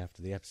immediately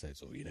after the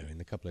episodes, or,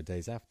 in a couple of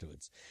days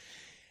afterwards.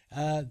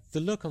 The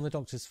look on the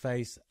Doctor's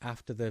face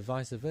after the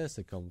vice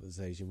versa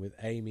conversation with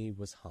Amy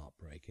was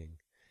heartbreaking.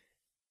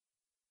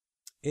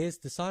 Is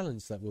the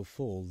silence that will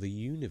fall the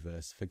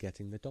universe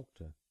forgetting the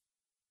Doctor?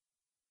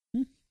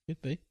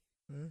 Could be.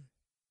 Yeah.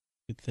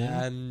 Good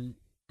theory.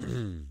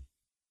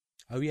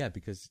 Oh yeah,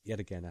 because yet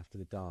again after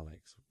the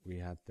Daleks we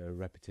had the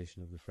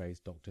repetition of the phrase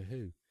Doctor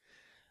Who.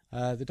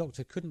 The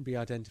Doctor couldn't be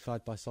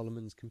identified by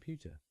Solomon's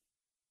computer.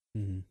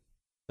 Mm-hmm.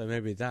 So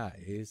maybe that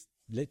is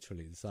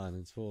literally the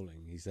silence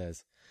falling, he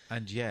says.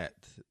 And yet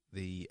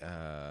the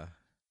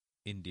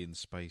Indian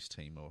space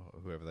team, or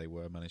whoever they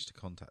were, managed to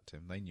contact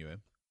him. They knew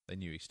him. They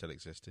knew he still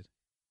existed.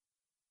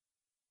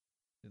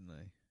 Didn't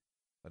they?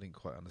 I didn't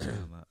quite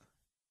understand that.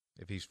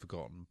 If he's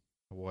forgotten,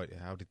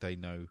 how did they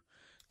know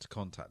to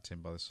contact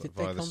him by the Did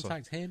they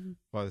contact him?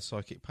 By the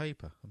psychic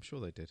paper? I'm sure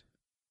they did.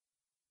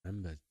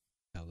 Remember,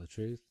 tell the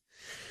truth.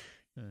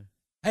 Yeah.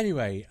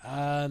 Anyway,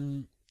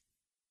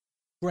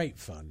 great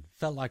fun.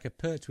 Felt like a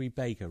Pertwee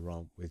Baker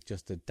romp with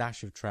just a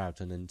dash of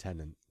Troughton and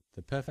Tennant.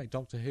 The perfect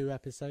Doctor Who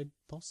episode?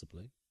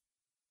 Possibly.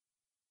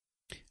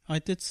 I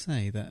did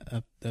say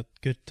that a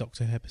good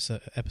Doctor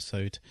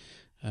episode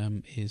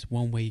is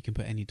one where you can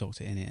put any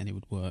Doctor in it and it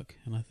would work,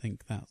 and I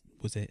think that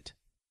was it.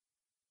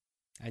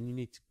 And you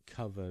need to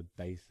cover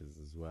bases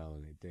as well,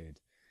 and it did.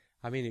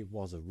 I mean, it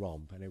was a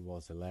romp, and it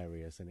was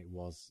hilarious, and it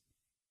was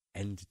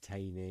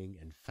entertaining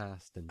and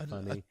fast and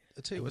funny.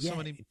 I tell you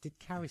what, it did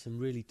carry some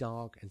really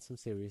dark and some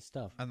serious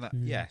stuff. And that,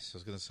 yes, I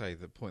was going to say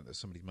the point that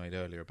somebody made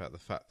earlier about the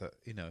fact that,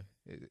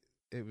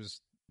 it was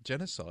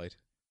genocide.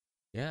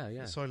 Yeah.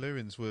 The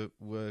Silurians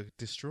were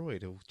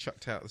destroyed or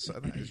chucked out.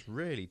 That is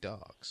really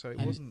dark. So it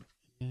wasn't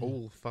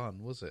all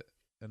fun, was it?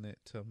 And it,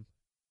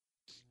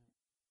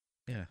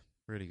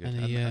 really good.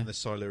 And the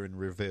Silurian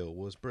reveal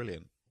was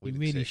brilliant. He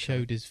really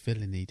showed his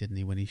villainy, didn't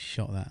he, when he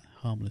shot that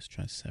harmless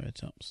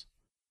Triceratops?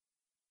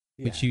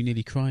 Yeah. Which you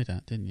nearly cried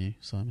at, didn't you,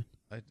 Simon?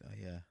 I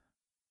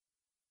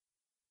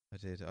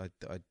did. I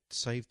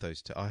saved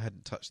those. I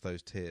hadn't touched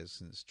those tears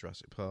since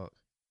Jurassic Park.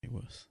 It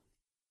was.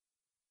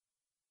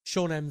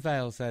 Sean M.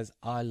 Vale says,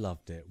 I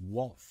loved it.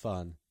 What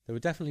fun. There were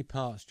definitely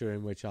parts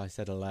during which I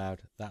said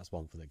aloud, that's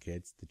one for the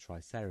kids, the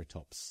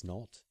Triceratops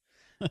snot,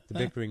 the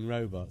bickering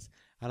robots.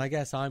 And I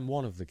guess I'm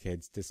one of the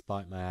kids,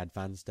 despite my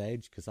advanced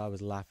age, because I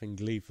was laughing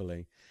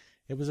gleefully.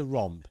 It was a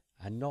romp,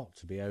 and not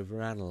to be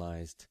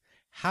overanalyzed.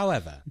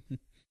 However,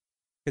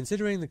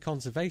 considering the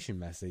conservation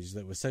message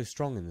that was so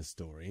strong in the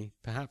story,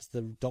 perhaps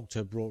the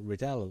Doctor brought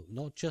Riddell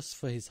not just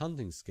for his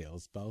hunting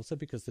skills, but also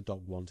because the Doc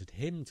wanted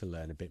him to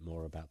learn a bit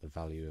more about the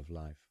value of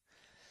life.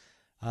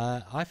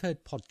 I've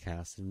heard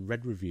podcasts and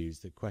read reviews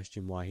that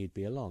question why he'd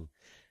be along.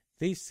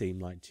 These seem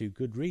like two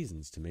good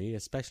reasons to me,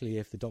 especially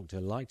if the Doctor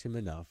liked him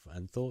enough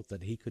and thought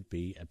that he could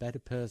be a better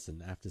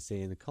person after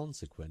seeing the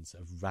consequence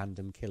of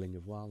random killing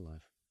of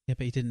wildlife. Yeah,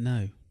 but he didn't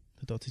know.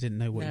 The Doctor didn't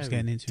know what he was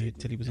getting into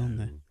until he was on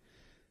there.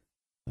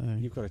 So.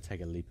 You've got to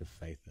take a leap of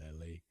faith there,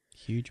 Lee.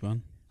 Huge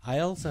one. I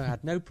also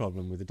had no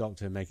problem with the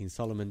Doctor making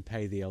Solomon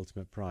pay the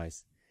ultimate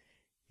price.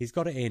 He's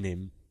got it in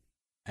him,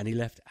 and he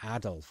left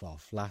Adolf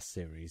off last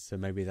series, so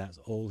maybe that's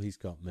all he's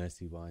got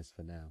mercy-wise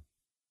for now.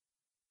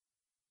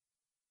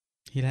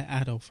 He let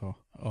Adolf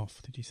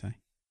off, did you say?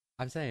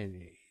 I'm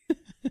saying...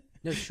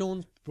 No,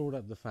 Sean's brought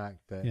up the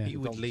fact that he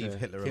would leave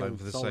Hitler alone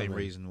for the Solomon, same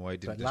reason why he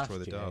didn't destroy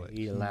the Daleks.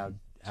 He allowed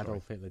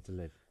Adolf Hitler to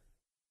live.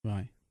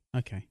 Right.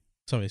 Okay.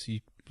 Sorry, so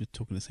you were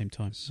talking at the same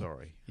time.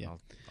 Sorry. Yeah.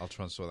 I'll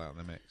try and sort that out in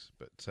the mix.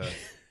 But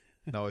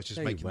no, I was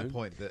just making the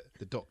point that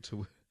the Doctor...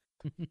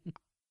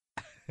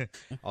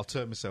 I'll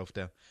turn myself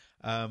down.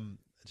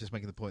 Just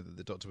making the point that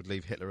the Doctor would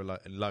leave Hitler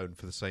alone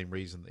for the same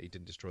reason that he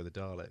didn't destroy the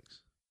Daleks.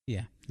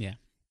 Yeah.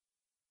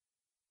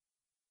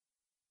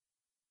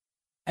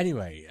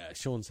 Anyway,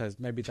 Sean says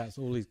maybe that's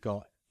all he's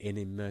got in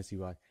him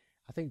mercy-wise.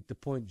 I think the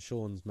point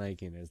Sean's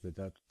making is that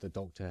the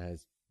Doctor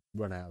has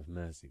run out of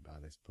mercy by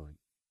this point.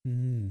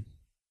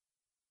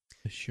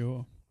 For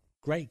sure.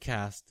 Great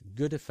cast,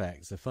 good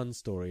effects, a fun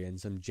story, and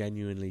some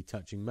genuinely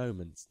touching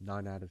moments.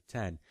 9 out of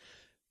 10.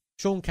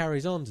 Sean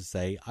carries on to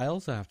say, I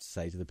also have to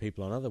say to the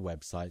people on other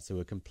websites who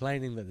are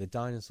complaining that the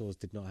dinosaurs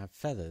did not have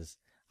feathers,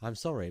 I'm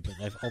sorry, but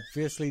they've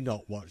obviously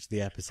not watched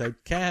the episode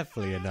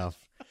carefully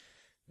enough.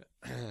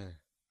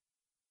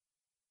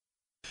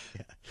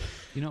 Yeah.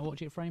 You not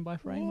watch it frame by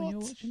frame when you're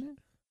watching it?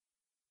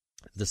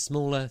 The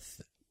smaller...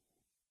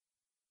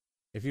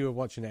 If you were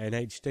watching it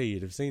in HD,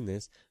 you'd have seen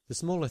this. The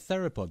smaller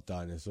theropod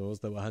dinosaurs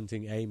that were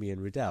hunting Amy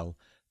and Riddell,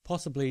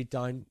 possibly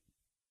Deinonychus...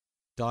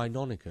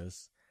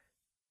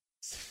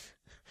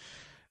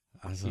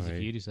 Easy for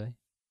you to say.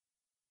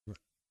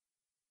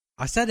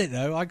 I said it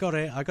though. I got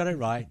it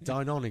right.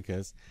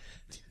 Deinonychus.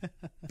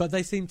 But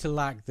they seem to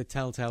lack the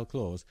telltale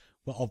claws.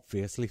 Were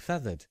obviously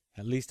feathered.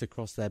 at least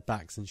across their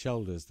backs and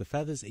shoulders. The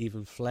feathers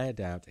even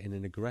flared out in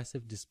an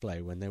aggressive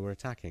display when they were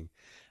attacking,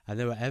 and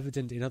they were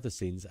evident in other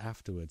scenes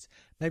afterwards.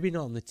 Maybe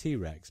not on the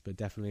T-Rex, but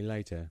definitely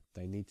later.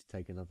 They need to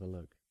take another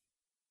look.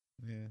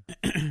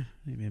 Yeah.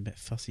 Maybe a bit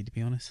fussy, to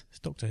be honest. It's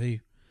Doctor Who.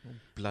 All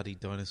bloody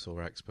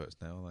dinosaur experts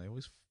now, aren't they?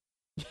 Always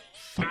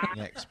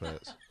fucking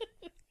experts.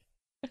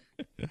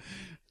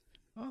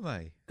 Aren't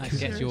they? That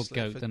gets your Seriously,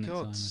 goat, for doesn't it,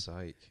 God's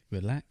Simon? sake.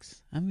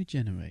 Relax and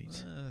regenerate.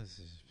 This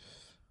is-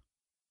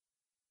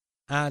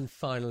 And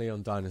finally,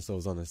 on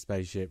Dinosaurs on a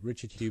Spaceship,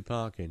 Richard Hugh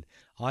Parkin.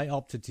 I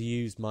opted to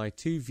use my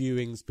 2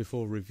 viewings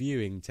before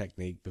reviewing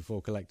technique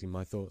before collecting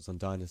my thoughts on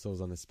Dinosaurs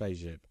on a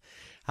Spaceship.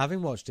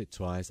 Having watched it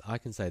twice, I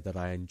can say that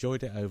I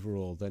enjoyed it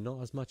overall, though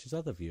not as much as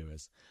other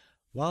viewers.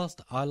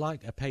 Whilst I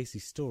liked a pacey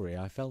story,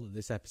 I felt that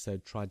this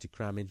episode tried to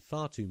cram in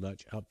far too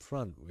much up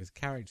front, with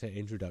character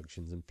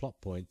introductions and plot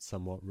points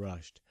somewhat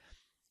rushed.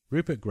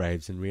 Rupert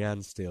Graves and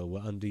Rhiannon Steele were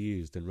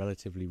underused and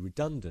relatively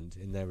redundant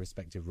in their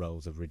respective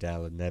roles of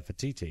Riddell and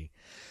Nefertiti.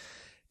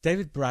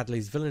 David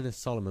Bradley's villainous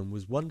Solomon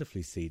was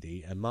wonderfully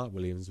seedy, and Mark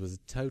Williams was a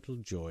total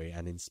joy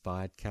and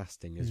inspired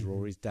casting as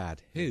Rory's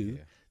dad, who,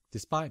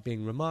 despite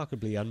being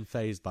remarkably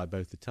unfazed by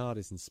both the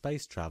TARDIS and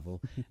space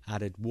travel,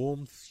 added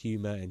warmth,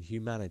 humour and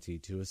humanity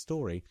to a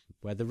story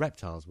where the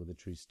reptiles were the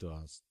true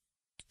stars.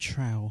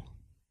 Trowel.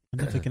 I'm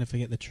never going to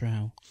forget the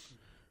trowel.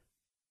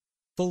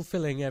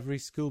 Fulfilling every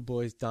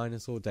schoolboy's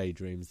dinosaur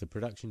daydreams, the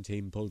production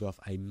team pulled off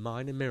a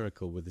minor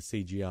miracle with the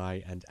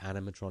CGI and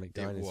animatronic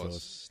dinosaurs. It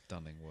was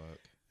stunning work.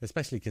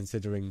 Especially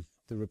considering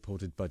the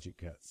reported budget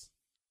cuts.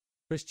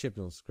 Chris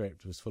Chibnall's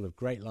script was full of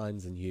great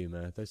lines and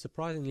humour, though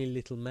surprisingly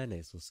little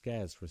menace or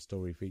scares for a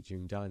story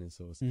featuring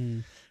dinosaurs.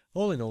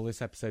 All in all,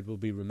 this episode will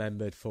be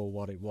remembered for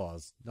what it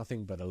was.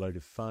 Nothing but a load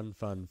of fun,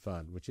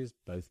 which is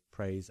both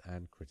praise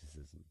and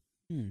criticism.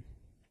 I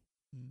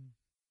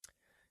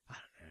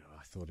don't know,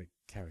 I thought it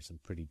carried some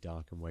pretty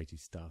dark and weighty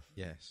stuff.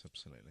 Yes,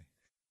 absolutely.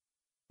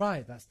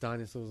 Right, that's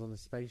Dinosaurs on a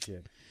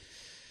Spaceship.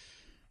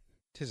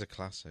 It is a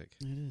classic.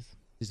 It is.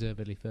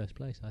 Deservedly first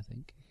place, I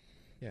think.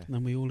 Yeah.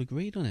 And we all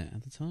agreed on it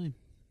at the time.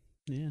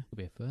 Yeah. Could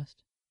be a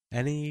first.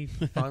 Any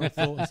final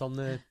thoughts on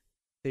the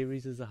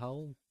series as a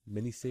whole?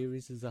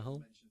 Mini-series as a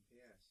whole?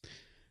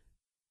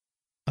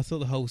 I thought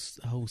the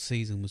whole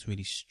season was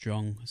really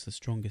strong. It's the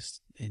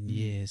strongest in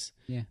years.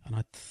 Yeah. And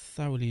I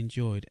thoroughly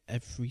enjoyed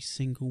every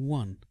single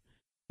one.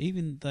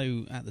 Even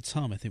though at the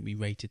time I think we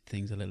rated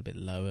things a little bit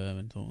lower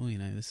and thought,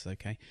 this is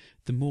okay.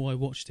 The more I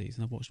watched these,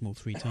 and I've watched them all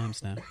 3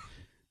 times now,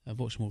 I've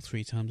watched them all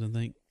 3 times and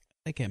think,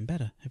 they're getting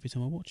better every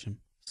time I watch them.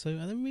 So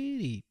they're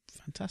really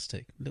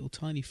fantastic, little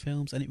tiny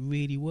films, and it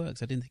really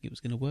works. I didn't think it was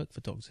going to work for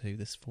Doctor Who,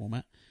 this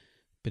format,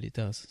 but it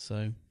does.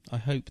 So I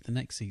hope the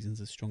next season's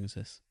as strong as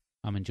this.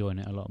 I'm enjoying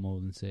it a lot more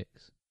than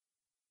 6.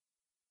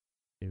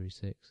 Series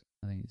 6.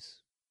 I think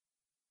it's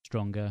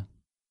stronger.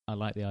 I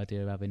like the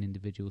idea of having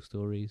individual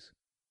stories.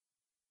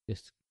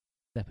 Just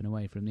stepping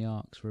away from the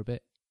arcs for a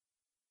bit.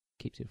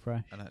 Keeps it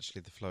fresh. And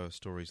actually the flow of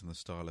stories and the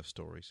style of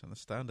stories. And the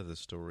standard of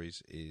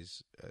stories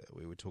is,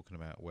 we were talking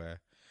about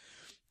where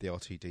the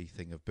RTD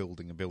thing of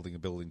building and building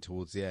and building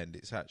towards the end,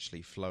 it's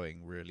actually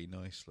flowing really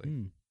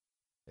nicely.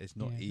 It's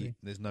not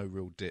there's no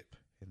real dip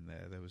in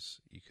there. There was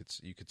you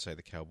could say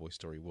the cowboy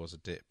story was a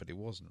dip, but it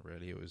wasn't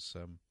really. It was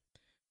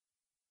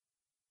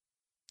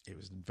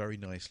very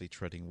nicely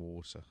treading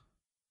water.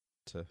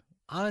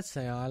 I'd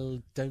say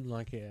I don't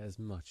like it as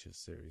much as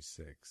Series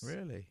 6.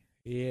 Really?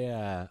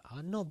 Yeah,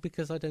 not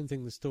because I don't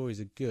think the stories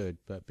are good,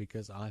 but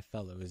because I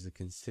felt there was a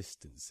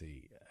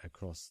consistency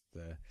across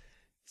the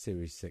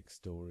Series 6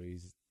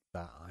 stories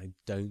that I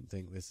don't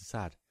this is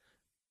had.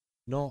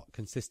 Not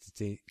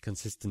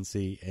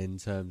consistency in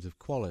terms of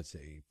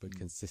quality, but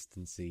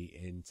consistency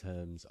in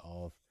terms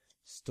of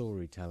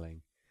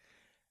storytelling.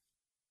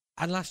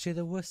 And last year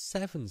there were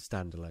 7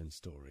 standalone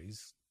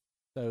stories,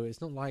 so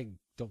it's not like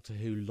Doctor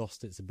Who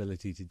lost its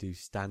ability to do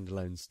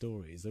standalone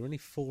stories. There were only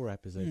 4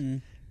 episodes.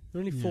 There were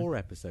only 4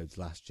 episodes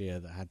last year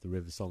that had the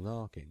River Song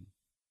arc in.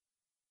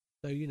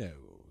 So,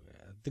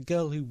 The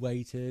Girl Who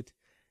Waited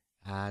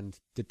and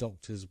The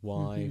Doctor's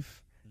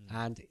Wife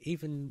and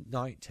even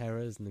Night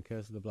Terrors and The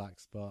Curse of the Black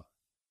Spot.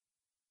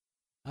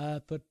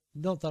 But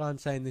not that I'm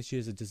saying this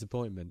year's a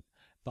disappointment,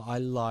 but I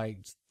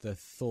liked the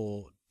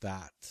thought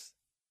that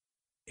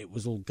it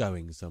was all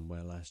going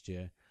somewhere last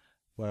year.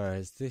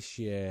 Whereas this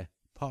year,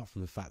 apart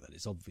from the fact that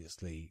it's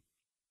obviously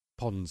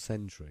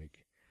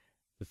Pond-centric,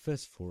 the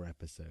first 4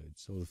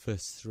 episodes, or the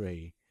first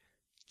 3,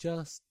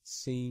 just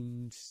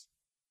seemed,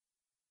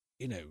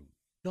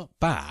 not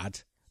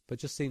bad, but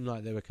just seemed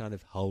like they were kind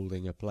of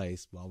holding a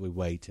place while we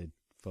waited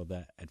for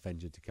their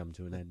adventure to come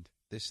to an end.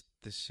 This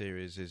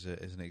series is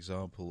an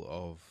example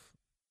of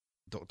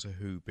Doctor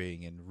Who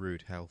being in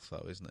rude health,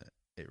 though, isn't it?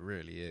 It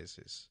really is.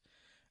 It's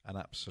an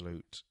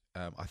absolute...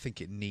 I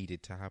think it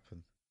needed to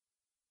happen.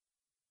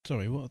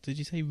 Sorry, what did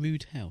you say?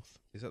 Rude health?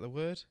 Is that the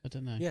word? I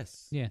don't know.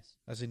 Yes. Yes.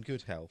 As in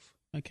good health?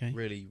 Okay.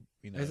 Really,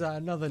 Is that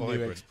another new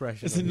vibrant.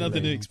 expression? It's another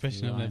new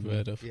expression I've never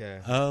heard of.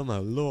 Yeah. Oh my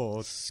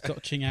lord!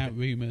 Scotching out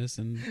rumours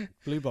and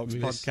Blue Box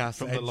Rumours podcast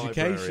from the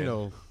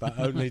educational, but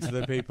only to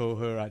the people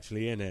who are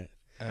actually in it.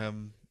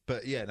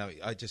 But yeah, no,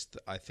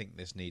 I think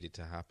this needed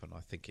to happen.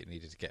 I think it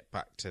needed to get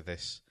back to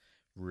this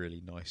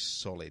really nice,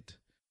 solid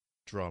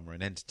drama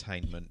and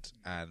entertainment.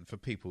 And for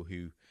people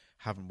who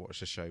haven't watched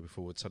the show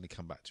before, would suddenly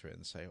come back to it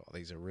and say, "Oh,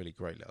 these are really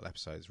great little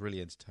episodes,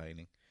 really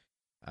entertaining."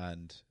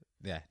 And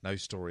yeah, no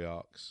story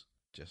arcs,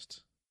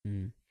 just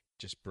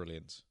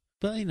brilliant.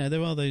 But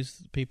there are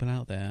those people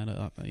out there, and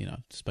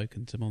I've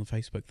spoken to them on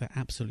Facebook that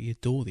absolutely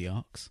adore the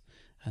arcs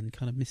and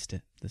kind of missed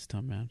it this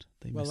time round.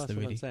 They missed that's the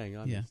what really. I'm saying.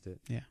 I missed it.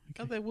 Yeah.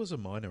 Okay. And there was a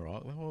minor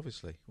arc, though,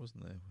 obviously,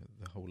 wasn't there?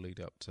 The whole lead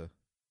up to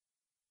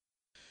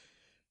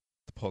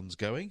the Ponds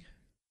going,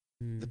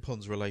 the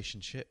Ponds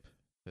relationship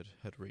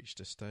had reached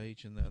a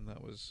stage, and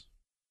that was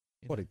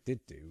What it did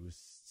do was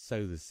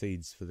sow the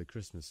seeds for the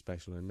Christmas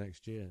special in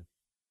next year.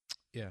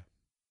 Yeah.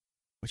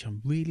 Which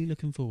I'm really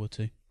looking forward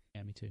to.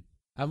 Yeah, me too.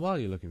 And while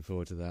you're looking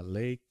forward to that,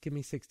 Lee, give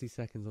me 60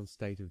 seconds on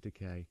State of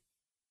Decay.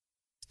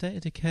 State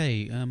of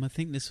Decay. I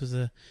think this was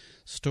a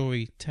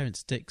story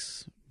Terence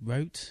Dix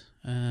wrote.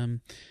 You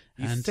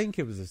think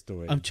it was a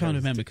story? I'm trying to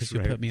remember because you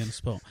put me on the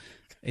spot.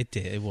 It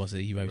did. It was.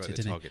 He wrote it,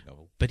 didn't Target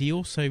novel. But he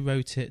also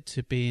wrote it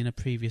to be in a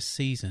previous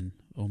season,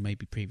 or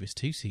maybe previous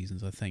 2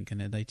 seasons, I think,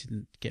 and they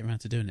didn't get around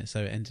to doing it.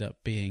 So it ended up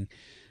being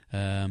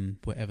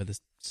whatever the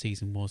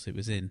season was it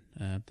was in,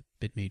 the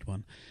Bidmead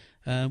one,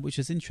 which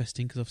was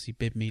interesting because obviously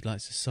Bidmead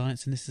likes the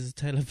science, and this is a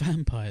tale of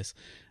vampires.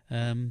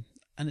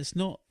 And it's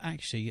not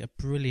actually a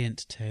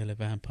brilliant tale of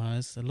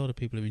vampires. A lot of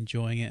people are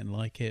enjoying it and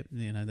like it.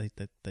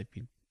 They've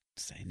been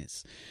saying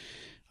it's,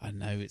 I don't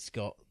know, it's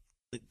got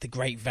the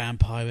great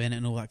vampire in it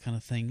and all that kind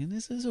of thing. And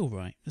it's all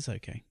right. It's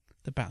okay.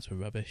 The bats were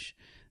rubbish.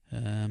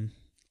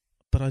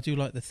 But I do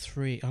like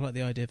I like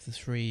the idea of the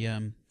 3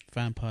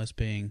 vampires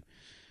being...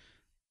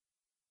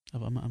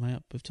 Am I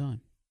up with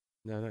time?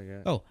 No, not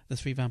yet. Oh, the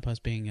 3 vampires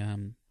being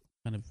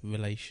kind of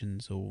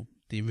relations or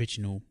the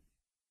original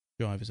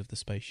drivers of the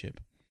spaceship.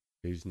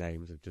 Whose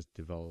names have just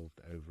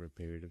devolved over a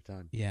period of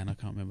time. Yeah, and I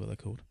can't remember what they're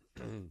called.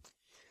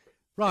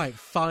 Right,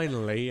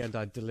 finally, and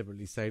I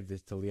deliberately saved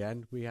this till the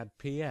end, we had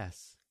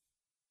PS.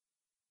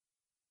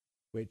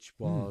 Which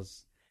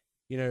was,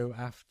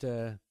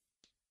 after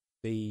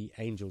the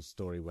Angel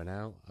story went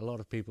out, a lot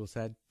of people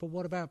said, but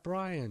what about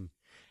Brian?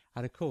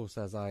 And of course,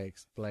 as I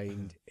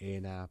explained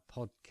in our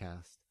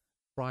podcast,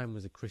 Brian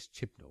was a Chris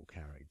Chibnall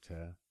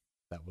character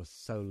that was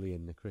solely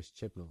in the Chris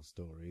Chibnall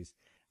stories.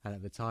 And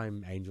at the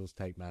time Angels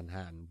Take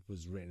Manhattan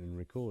was written and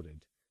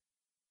recorded,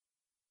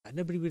 and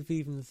nobody would have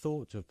even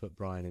thought to have put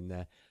Brian in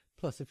there.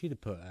 Plus, if you'd have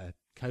put a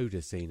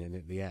coda scene in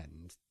at the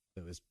end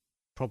that was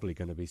probably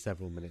going to be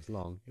several minutes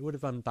long, it would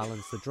have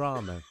unbalanced the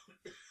drama.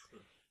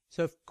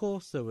 So, of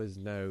course, there was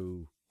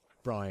no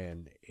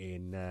Brian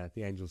in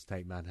The Angels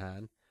Take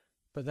Manhattan.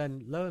 But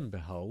then, lo and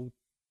behold,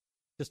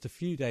 just a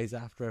few days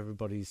after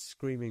everybody's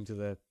screaming to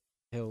the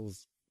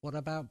hills, what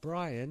about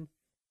Brian?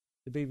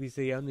 The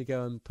BBC only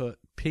go and put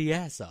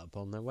PS up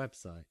on their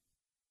website.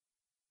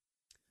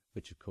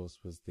 Which, of course,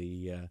 was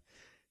they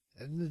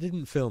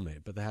didn't film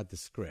it, but they had the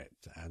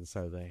script. And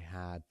so they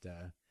had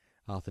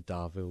Arthur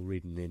Darvill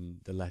reading in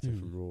the letter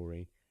from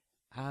Rory.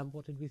 And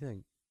what did we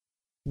think?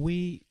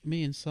 Me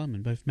and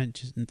Simon both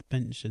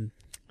mentioned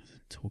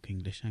talk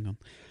English, hang on.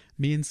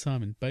 Me and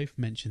Simon both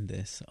mentioned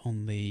this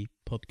on the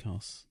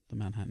podcast, the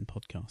Manhattan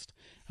podcast.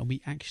 And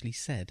we actually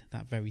said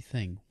that very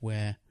thing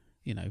where...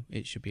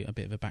 it should be a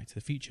bit of a Back to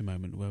the Future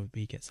moment where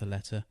he gets a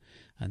letter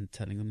and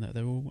telling them that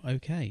they're all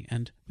okay.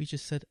 And we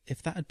just said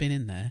if that had been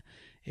in there,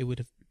 it would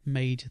have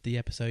made the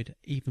episode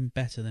even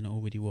better than it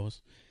already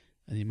was.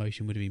 And the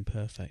emotion would have been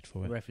perfect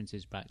for it.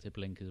 References back to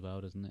Blink as well,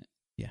 doesn't it?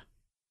 Yeah,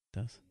 it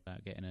does.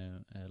 About getting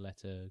a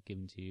letter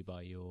given to you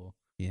by your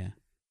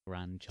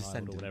grandchild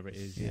Descendant. or whatever it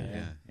is.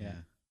 Yeah.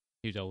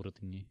 Who's older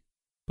than you.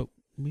 But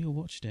we all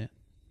watched it,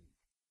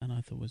 and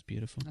I thought it was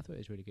beautiful. I thought it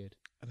was really good.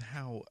 And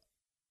how...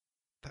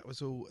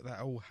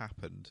 That all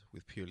happened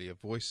with purely a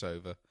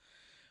voiceover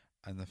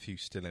and a few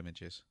still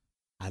images.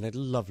 And a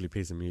lovely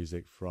piece of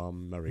music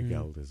from Murray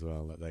Gold as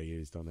well that they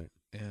used on it.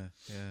 Yeah.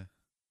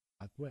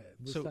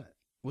 Was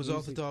Was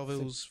Arthur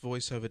Darvill's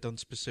voiceover done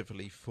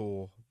specifically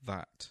for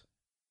that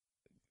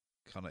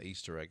kind of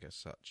Easter egg as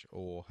such,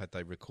 or had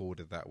they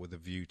recorded that with a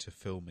view to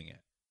filming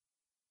it?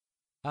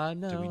 No,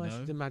 Do we I know?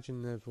 should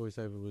imagine the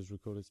voiceover was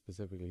recorded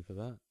specifically for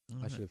that.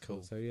 I should have cool.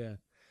 thought so, yeah.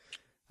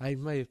 I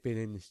may have been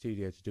in the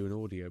studio to do an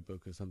audio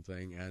book or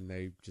something, and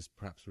they just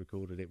perhaps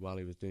recorded it while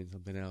he was doing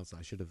something else.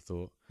 I should have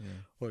thought. Yeah.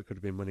 Or it could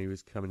have been when he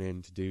was coming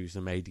in to do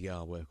some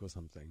ADR work or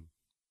something.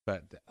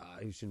 But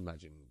I should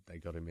imagine they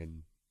got him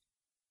in.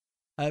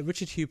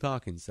 Richard Hugh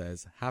Parkins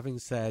says, having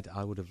said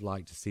I would have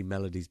liked to see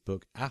Melody's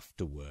book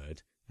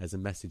afterward as a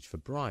message for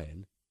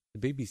Brian,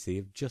 the BBC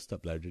have just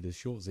uploaded a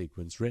short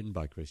sequence written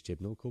by Chris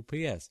Chibnall called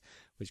PS,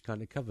 which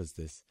kind of covers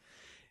this.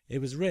 It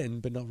was written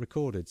but not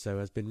recorded, so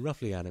has been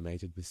roughly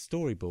animated with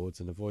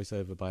storyboards and a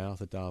voiceover by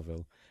Arthur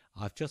Darvill.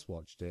 I've just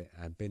watched it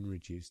and been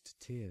reduced to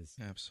tears.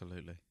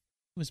 Absolutely.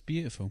 was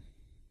beautiful,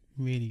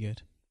 really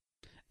good.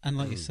 And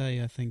like you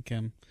say, I think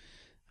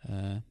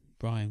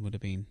Brian would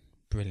have been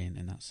brilliant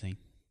in that scene.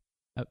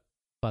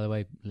 By the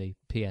way, Lee,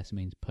 PS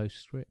means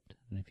postscript. I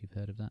don't know if you've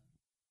heard of that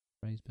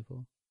phrase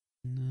before.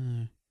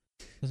 No,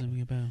 doesn't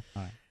ring a bell.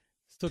 All right.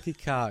 Stucky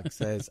Kark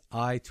says,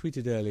 I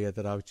tweeted earlier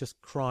that I was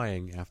just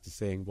crying after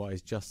seeing what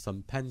is just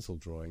some pencil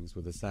drawings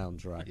with a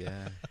soundtrack.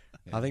 Yeah.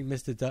 I think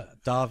Mr.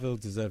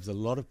 Darville deserves a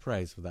lot of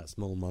praise for that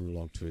small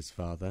monologue to his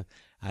father,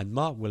 and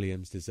Mark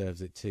Williams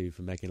deserves it too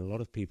for making a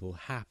lot of people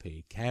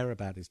happy, care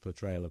about his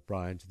portrayal of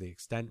Brian to the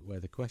extent where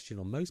the question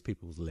on most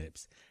people's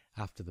lips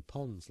after the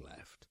Ponds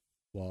left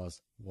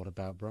was, what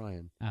about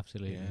Brian?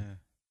 Absolutely.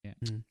 Yeah.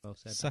 Yeah. Well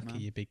said. Suck it,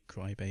 Batman. you big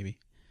crybaby.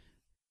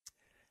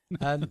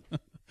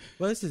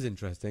 Well, this is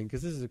interesting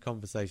because this is a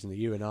conversation that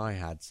you and I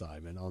had,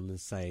 Simon, on the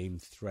same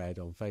thread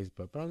on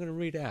Facebook. But I'm going to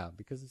read it out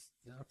because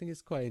I think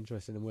it's quite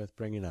interesting and worth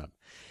bringing up.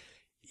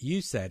 You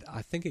said,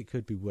 I think it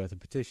could be worth a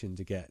petition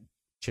to get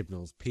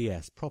Chibnall's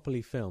PS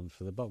properly filmed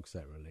for the box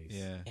set release.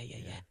 Yeah.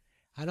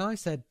 And I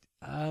said,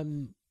 I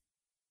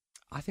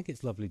think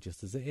it's lovely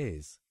just as it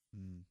is.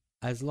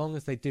 As long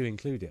as they do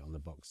include it on the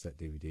box set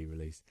DVD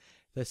release.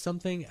 There's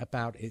something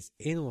about its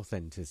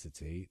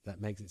inauthenticity that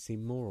makes it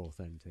seem more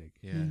authentic.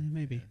 Yeah.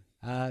 Maybe.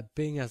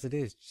 Being as it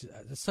is,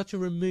 such a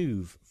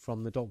remove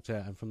from the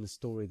Doctor and from the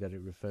story that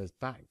it refers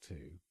back to.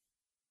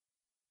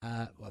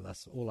 Well,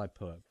 that's all I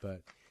put.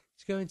 But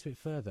to go into it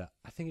further,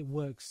 I think it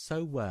works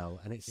so well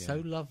and it's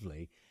so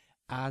lovely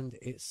and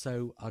it's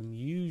so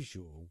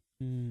unusual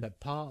that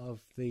part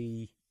of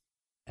the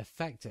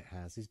effect it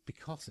has is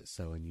because it's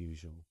so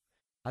unusual.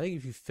 I think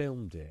if you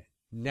filmed it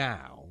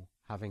now,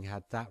 having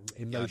had that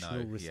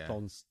emotional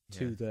response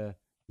to the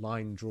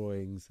line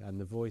drawings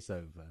and the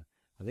voiceover,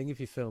 I think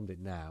if you filmed it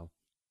now,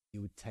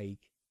 you would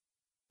take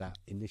that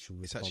initial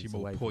response. It's actually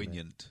more away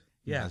poignant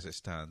from it. as it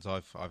stands.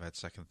 I've had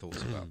second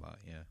thoughts about that.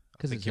 Yeah, I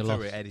 'Cause think it's if a they lot-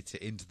 were edit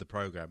it into the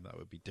program, that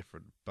would be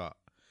different. But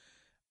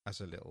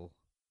as a little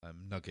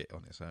nugget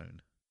on its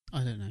own,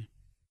 I don't know.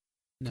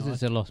 Because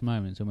it's a lost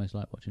moment. It's almost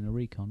like watching a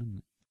recon, isn't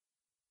it?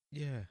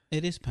 yeah,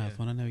 It is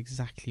powerful, and I know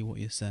exactly what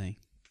you're saying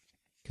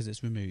because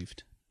it's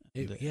removed.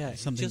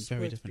 It's something just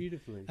very works different,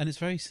 beautifully. and it's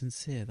very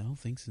sincere. The whole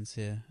thing's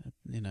sincere.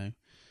 Mr.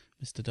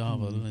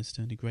 Darville is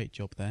doing a great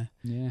job there.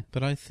 Yeah.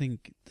 But I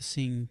think the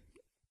scene,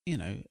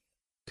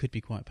 could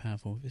be quite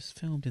powerful if it's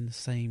filmed in the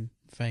same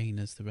vein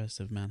as the rest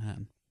of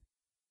Manhattan.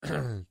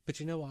 But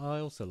you know what I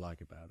also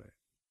like about it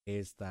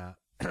is that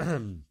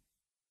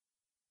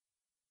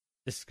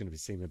this is going to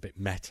seem a bit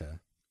meta,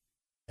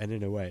 and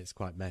in a way it's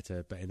quite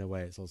meta, but in a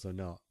way it's also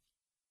not.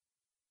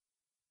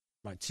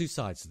 Right, two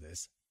sides to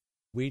this.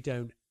 We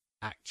don't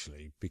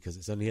actually, because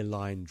it's only a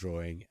line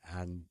drawing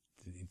and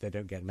they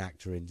don't get an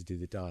actor in to do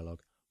the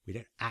dialogue, we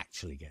don't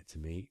actually get to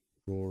meet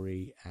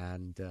Rory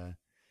and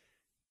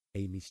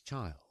Amy's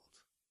child.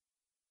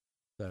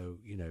 So,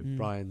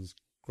 Brian's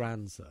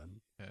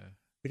grandson,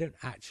 we don't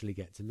actually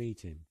get to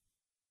meet him,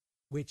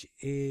 which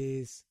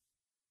is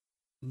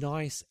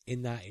nice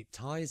in that it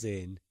ties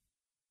in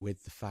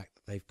with the fact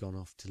that they've gone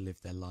off to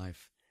live their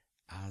life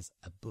as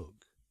a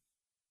book.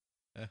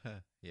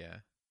 yeah.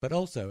 But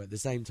also, at the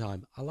same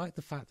time, I like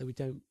the fact that we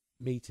don't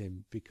meet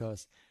him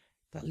because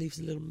that leaves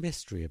a little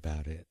mystery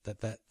about it.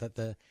 That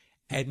the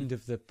end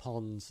of the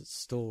Ponds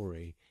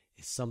story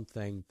is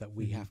something that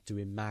we have to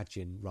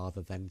imagine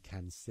rather than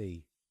can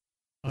see.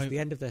 Because the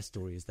end of their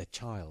story is their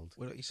child.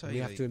 Well, like you say, we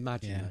have to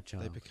imagine that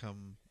child. They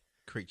become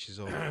creatures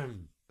of,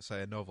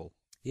 say, a novel.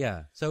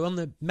 Yeah. So on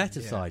the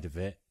meta side of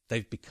it,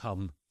 they've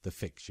become the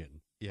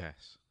fiction.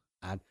 Yes.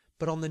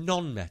 But on the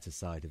non-meta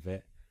side of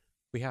it,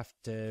 we have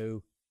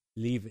to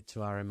leave it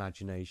to our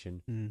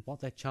imagination what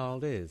their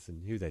child is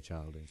and who their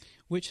child is.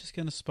 Which is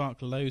going to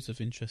spark loads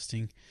of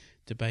interesting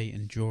debate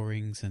and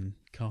drawings and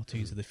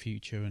cartoons of the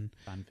future and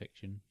fan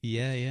fiction.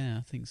 Yeah,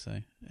 I think so.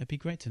 It'd be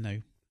great to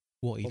know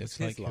what he looks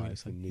like. How he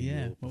looks like.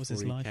 Yeah, what was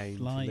his life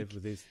like? Live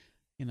with his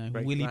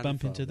will he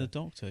bump into the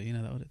Doctor?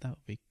 That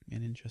would be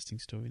an interesting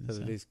story. So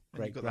that his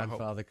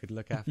great-grandfather could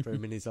look after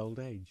him in his old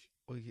age.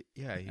 Well,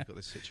 yeah, you've got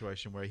this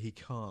situation where he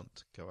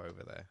can't go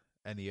over there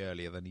any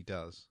earlier than he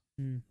does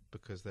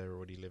because they're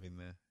already living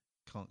there.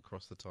 Can't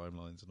cross the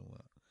timelines and all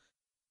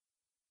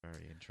that.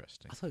 Very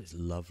interesting. I thought it was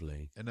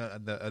lovely. And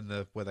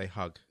the where they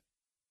hug,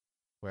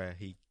 where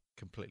he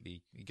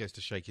goes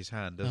to shake his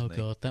hand, doesn't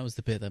he? Oh God, that was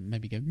the bit that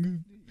made me go.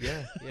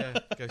 Yeah,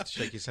 goes to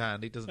shake his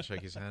hand. He doesn't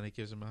shake his hand. He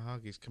gives him a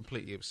hug. He's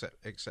completely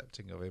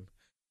accepting of him.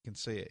 You can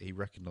see it. He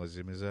recognises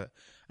him as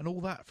and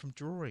all that from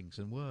drawings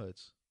and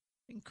words.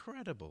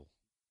 Incredible.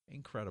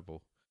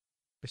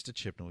 Mr.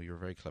 Chibnall, you're a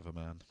very clever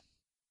man.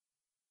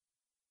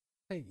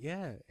 Hey,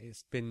 yeah,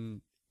 it's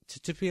been,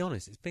 to be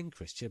honest, it's been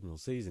Chris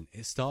Chibnall's season.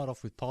 It started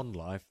off with Pond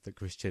Life that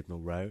Chris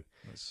Chibnall wrote.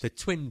 The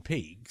Twin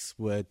Peaks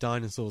were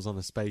dinosaurs on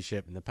a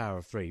spaceship and the Power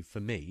of Three for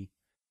me.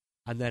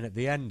 And then at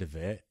the end of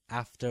it,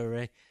 after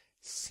a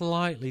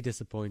slightly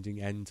disappointing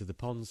end to the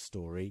Pond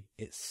story,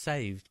 it's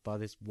saved by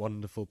this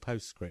wonderful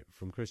postscript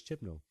from Chris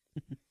Chibnall.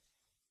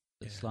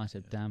 A slice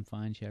of damn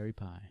fine cherry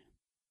pie.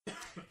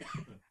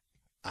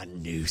 I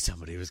knew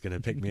somebody was going to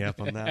pick me up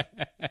on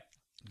that.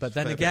 But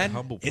then Fair bit of again,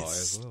 humble pie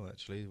it's, as well,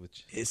 actually.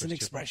 Which it's Chris an Chibnall.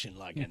 expression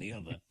like any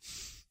other.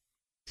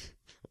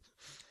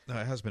 No,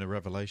 it has been a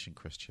revelation,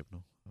 Chris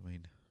Chibnall. I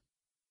mean,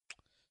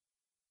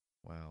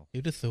 wow.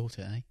 Who'd have thought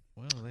it, eh?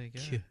 Well, there you go.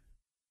 Phew.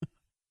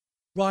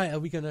 Right, are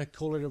we going to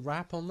call it a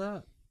wrap on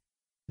that?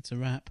 It's a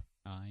wrap.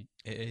 Right.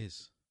 It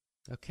is.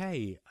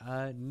 Okay,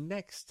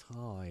 next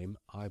time,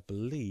 I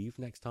believe,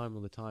 next time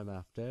or the time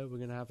after, we're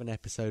going to have an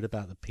episode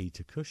about the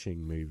Peter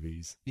Cushing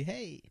movies.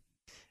 Yay!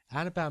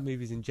 And about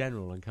movies in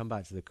general, and come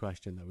back to the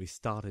question that we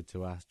started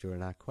to ask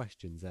during our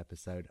questions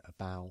episode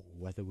about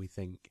whether we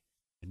think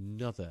a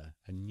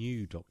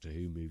new Doctor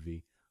Who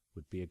movie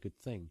would be a good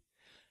thing.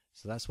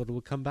 So that's what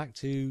we'll come back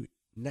to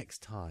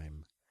next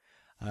time.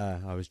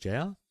 I was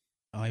JR.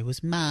 I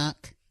was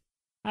Mark.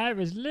 I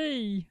was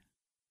Lee.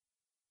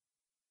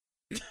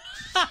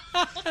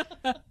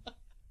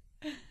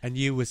 And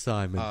you were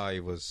Simon. I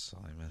was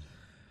Simon.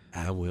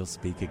 And we'll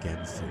speak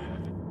again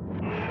soon.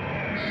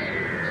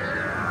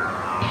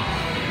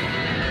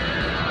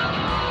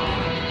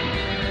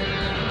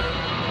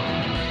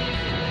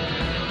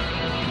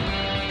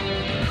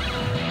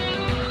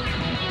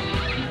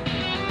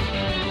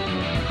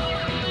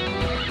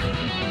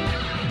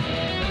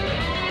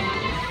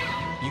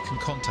 You can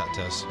contact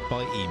us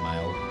by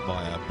email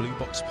via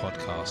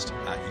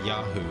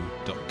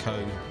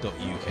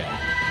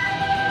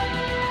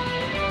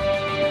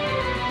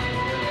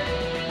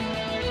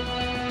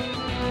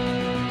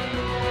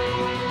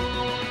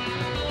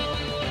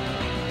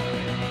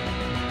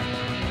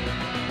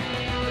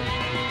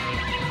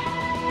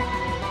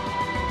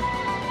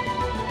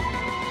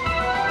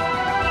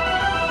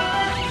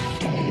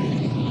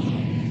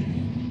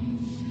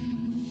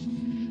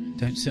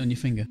Don't sit on your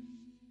finger.